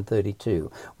 12:31 and 32.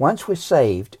 Once we're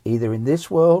saved, either in this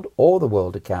world or the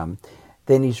world to come,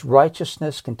 then his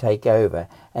righteousness can take over,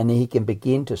 and he can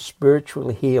begin to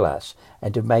spiritually heal us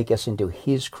and to make us into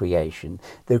his creation,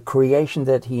 the creation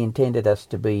that he intended us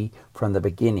to be from the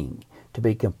beginning, to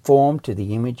be conformed to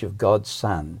the image of God's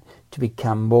Son, to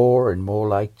become more and more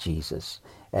like Jesus,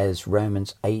 as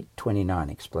Romans 8:29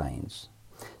 explains.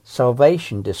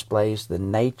 Salvation displays the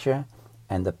nature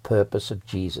and the purpose of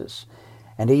Jesus,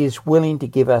 and he is willing to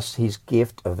give us his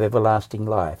gift of everlasting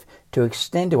life, to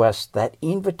extend to us that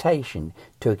invitation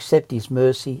to accept his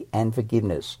mercy and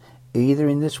forgiveness, either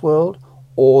in this world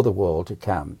or the world to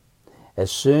come.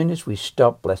 As soon as we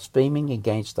stop blaspheming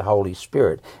against the Holy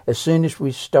Spirit, as soon as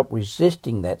we stop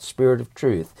resisting that Spirit of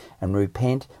truth and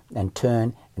repent and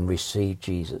turn and receive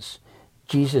Jesus,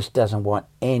 Jesus doesn't want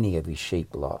any of his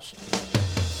sheep lost.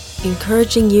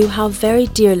 Encouraging you how very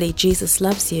dearly Jesus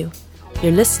loves you.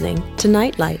 You're listening to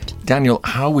Nightlight. Daniel,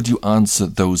 how would you answer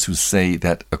those who say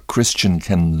that a Christian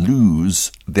can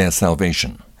lose their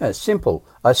salvation? Simple.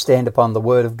 I stand upon the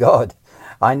Word of God.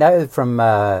 I know from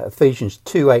Ephesians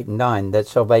 2:8 and 9 that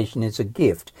salvation is a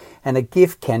gift, and a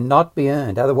gift cannot be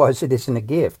earned. Otherwise, it isn't a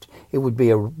gift. It would be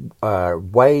a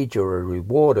wage or a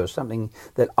reward or something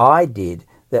that I did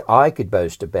that I could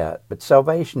boast about. But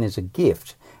salvation is a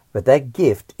gift. But that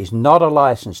gift is not a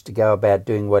license to go about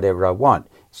doing whatever I want.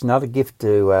 It's not a gift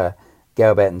to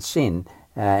go about and sin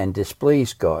and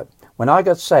displease God. When I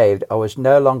got saved, I was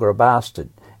no longer a bastard,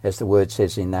 as the word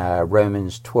says in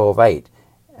Romans 12:8.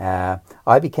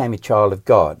 I became a child of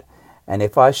God. And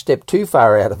if I step too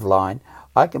far out of line,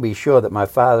 I can be sure that my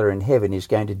Father in heaven is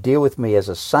going to deal with me as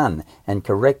a son and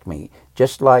correct me,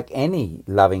 just like any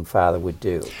loving father would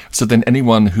do. So then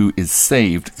anyone who is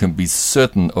saved can be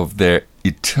certain of their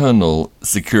eternal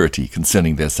security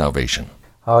concerning their salvation.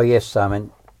 Oh yes,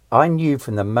 Simon. I knew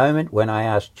from the moment when I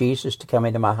asked Jesus to come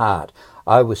into my heart,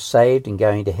 I was saved and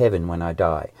going to heaven when I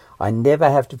die. I never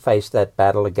have to face that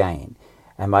battle again.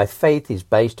 And my faith is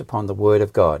based upon the Word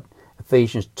of God.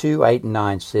 Ephesians 2:8 and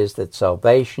 9 says that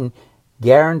salvation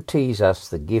guarantees us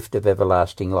the gift of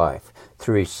everlasting life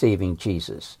through receiving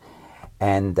Jesus.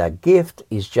 And the gift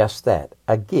is just that,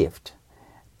 a gift.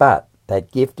 But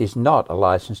that gift is not a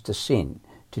license to sin,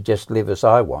 to just live as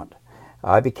I want.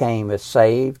 I became a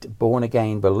saved,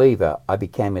 born-again believer. I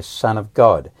became a son of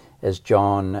God, as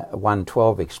John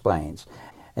 1:12 explains.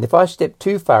 And if I step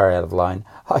too far out of line,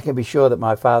 I can be sure that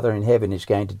my Father in heaven is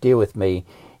going to deal with me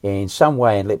in some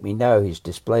way and let me know his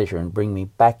displeasure and bring me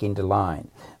back into line.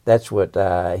 That's what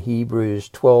Hebrews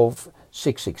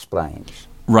 12:6 explains.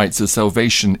 Right, so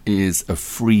salvation is a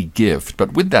free gift,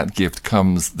 but with that gift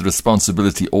comes the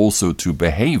responsibility also to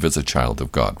behave as a child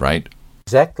of God, right?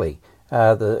 Exactly.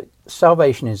 The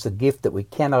salvation is the gift that we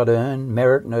cannot earn,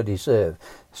 merit, nor deserve,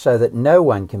 so that no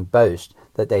one can boast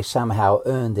that they somehow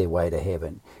earned their way to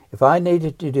heaven. If I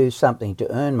needed to do something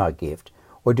to earn my gift,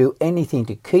 or do anything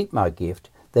to keep my gift,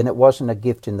 then it wasn't a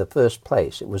gift in the first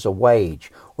place. It was a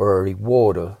wage or a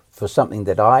reward for something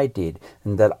that I did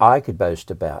and that I could boast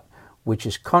about, which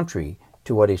is contrary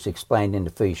to what is explained in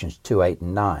Ephesians 2:8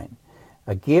 and 9.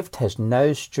 A gift has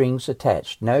no strings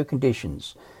attached, no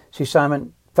conditions. See,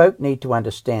 Simon, folk need to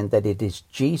understand that it is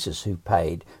Jesus who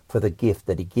paid for the gift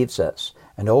that he gives us,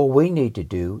 and all we need to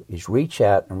do is reach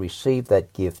out and receive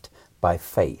that gift by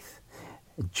faith.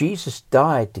 Jesus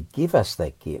died to give us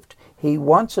that gift. He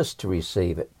wants us to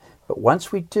receive it. But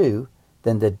once we do,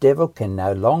 then the devil can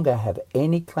no longer have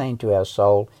any claim to our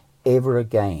soul ever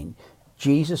again.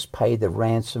 Jesus paid the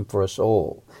ransom for us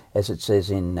all, as it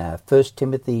says in 1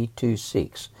 Timothy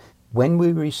 2:6. When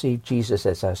we receive Jesus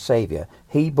as our Saviour,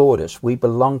 he bought us. We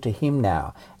belong to him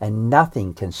now, and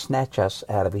nothing can snatch us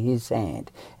out of his hand,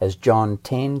 as John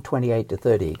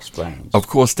 10:28-30 explains. Of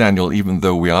course, Daniel, even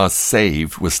though we are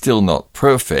saved, we're still not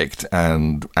perfect,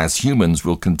 and as humans,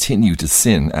 we'll continue to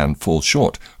sin and fall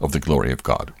short of the glory of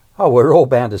God. Oh, we're all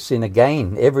bound to sin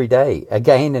again, every day.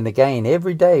 Again and again,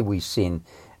 every day we sin,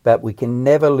 but we can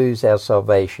never lose our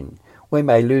salvation. We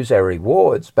may lose our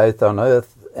rewards, both on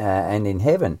earth and in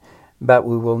heaven, but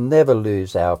we will never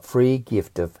lose our free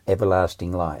gift of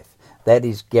everlasting life. That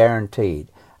is guaranteed.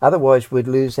 Otherwise, we'd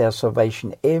lose our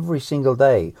salvation every single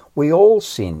day. We all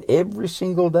sin every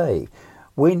single day.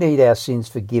 We need our sins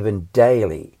forgiven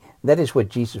daily. That is what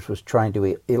Jesus was trying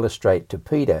to illustrate to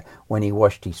Peter when he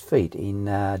washed his feet in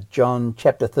John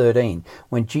chapter 13.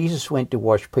 When Jesus went to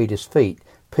wash Peter's feet,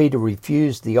 Peter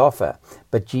refused the offer,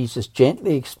 but Jesus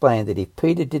gently explained that if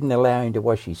Peter didn't allow him to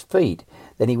wash his feet,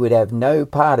 then he would have no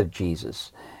part of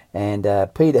Jesus. And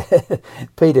Peter,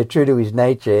 true to his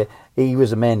nature, he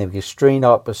was a man of extreme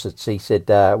opposites. He said,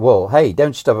 well, hey,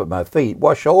 don't stop at my feet,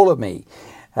 wash all of me.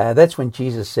 That's when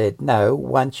Jesus said, no,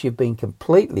 once you've been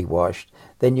completely washed,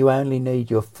 then you only need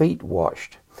your feet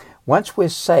washed. Once we're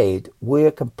saved,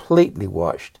 we're completely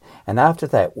washed. And after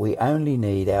that, we only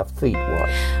need our feet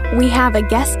washed. We have a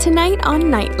guest tonight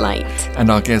on Nightlight. And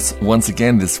our guest once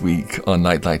again this week on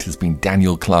Nightlight has been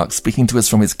Daniel Clarke, speaking to us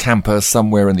from his camper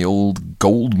somewhere in the old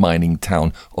gold mining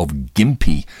town of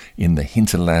Gympie in the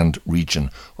hinterland region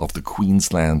of the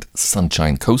Queensland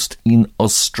Sunshine Coast in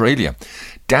Australia.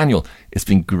 Daniel, it's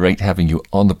been great having you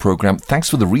on the program. Thanks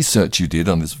for the research you did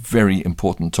on this very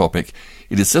important topic.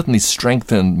 It has certainly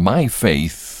strengthened my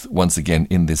faith once again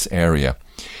in this area.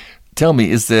 Tell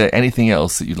me, is there anything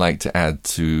else that you'd like to add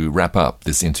to wrap up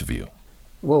this interview?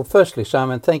 Well, firstly,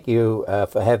 Simon, thank you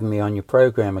for having me on your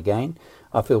program again.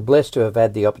 I feel blessed to have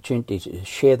had the opportunity to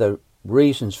share the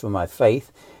reasons for my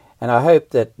faith, and I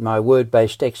hope that my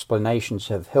word-based explanations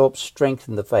have helped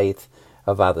strengthen the faith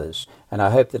of others, and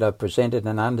I hope that I've presented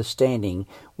an understanding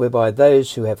whereby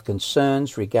those who have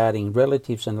concerns regarding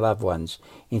relatives and loved ones,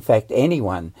 in fact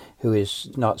anyone who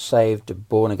is not saved, a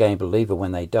born-again believer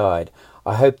when they died,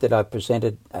 I hope that I've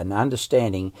presented an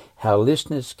understanding how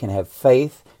listeners can have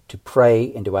faith to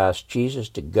pray and to ask Jesus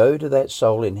to go to that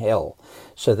soul in hell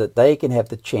so that they can have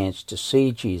the chance to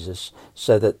see Jesus,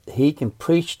 so that he can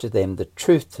preach to them the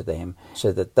truth to them,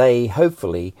 so that they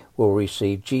hopefully will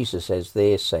receive Jesus as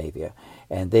their Saviour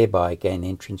and thereby gain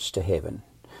entrance to heaven.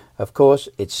 Of course,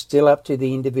 it's still up to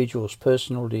the individual's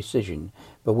personal decision,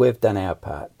 but we've done our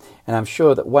part. And I'm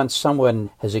sure that once someone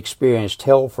has experienced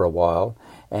hell for a while,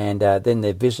 and then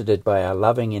they're visited by our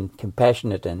loving and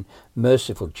compassionate and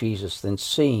merciful Jesus, then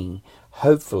seeing,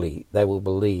 hopefully, they will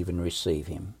believe and receive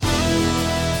him.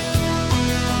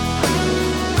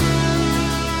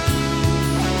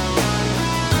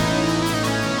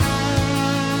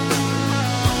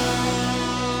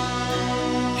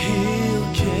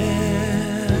 He'll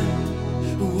care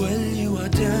when you are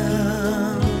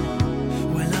down,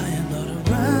 when I am not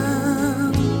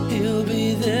around. He'll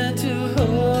be there to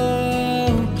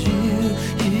hold you.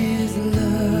 His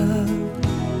love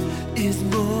is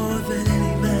more than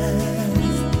any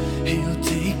man's. He'll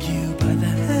take you by the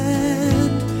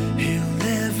hand. He'll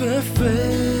never fail.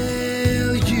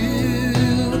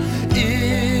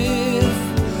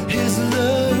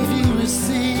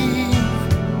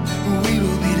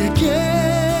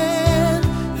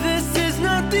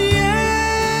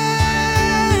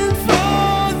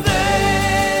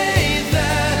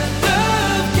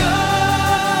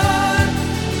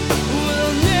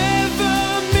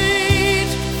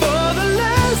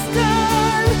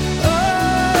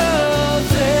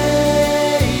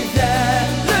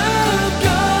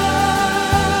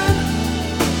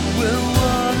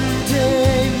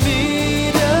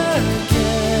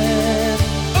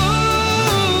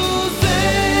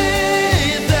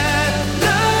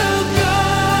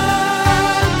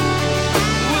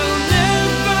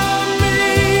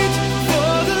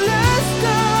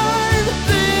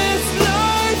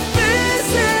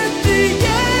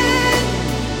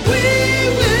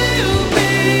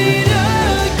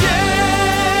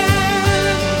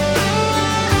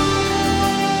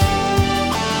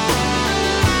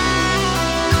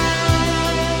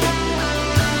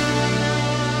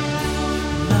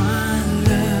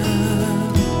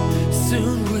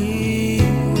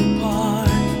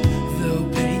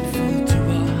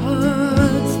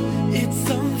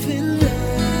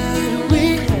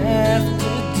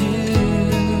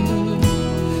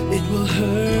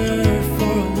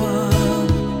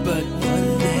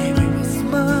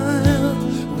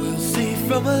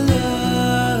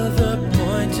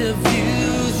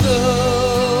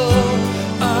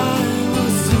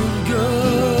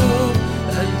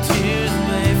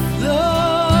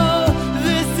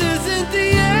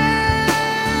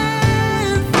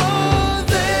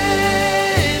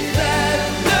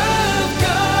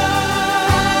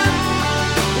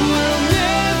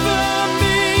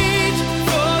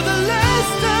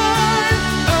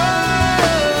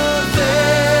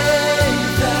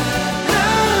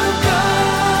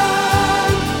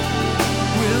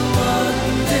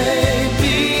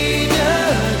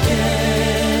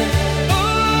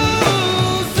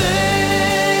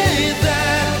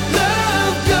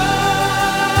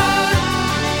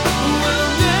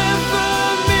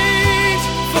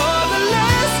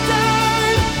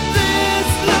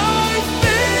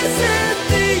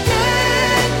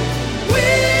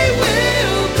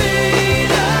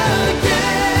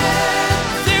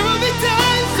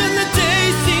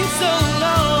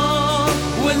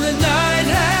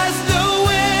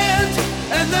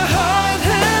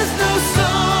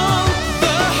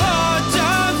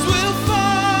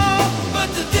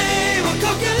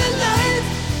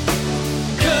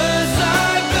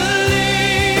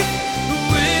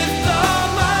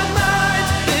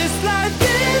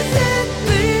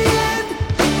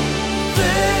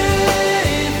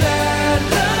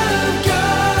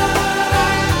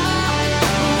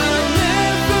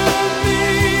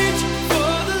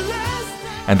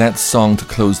 And that song to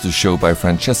close the show by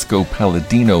Francesco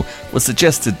Palladino was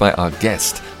suggested by our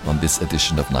guest on this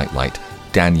edition of Nightlight,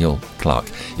 Daniel Clarke.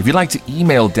 If you'd like to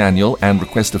email Daniel and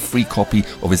request a free copy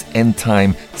of his End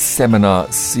Time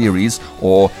seminar series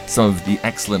or some of the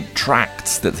excellent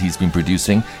tracts that he's been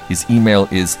producing, his email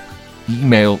is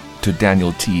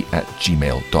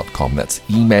emailtodanielt@gmail.com. That's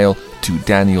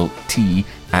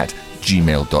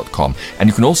emailtodanielt@gmail.com. And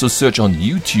you can also search on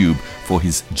YouTube for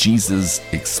his Jesus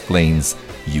Explains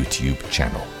YouTube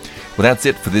channel. Well, that's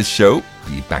it for this show.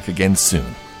 Be back again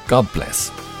soon. God bless.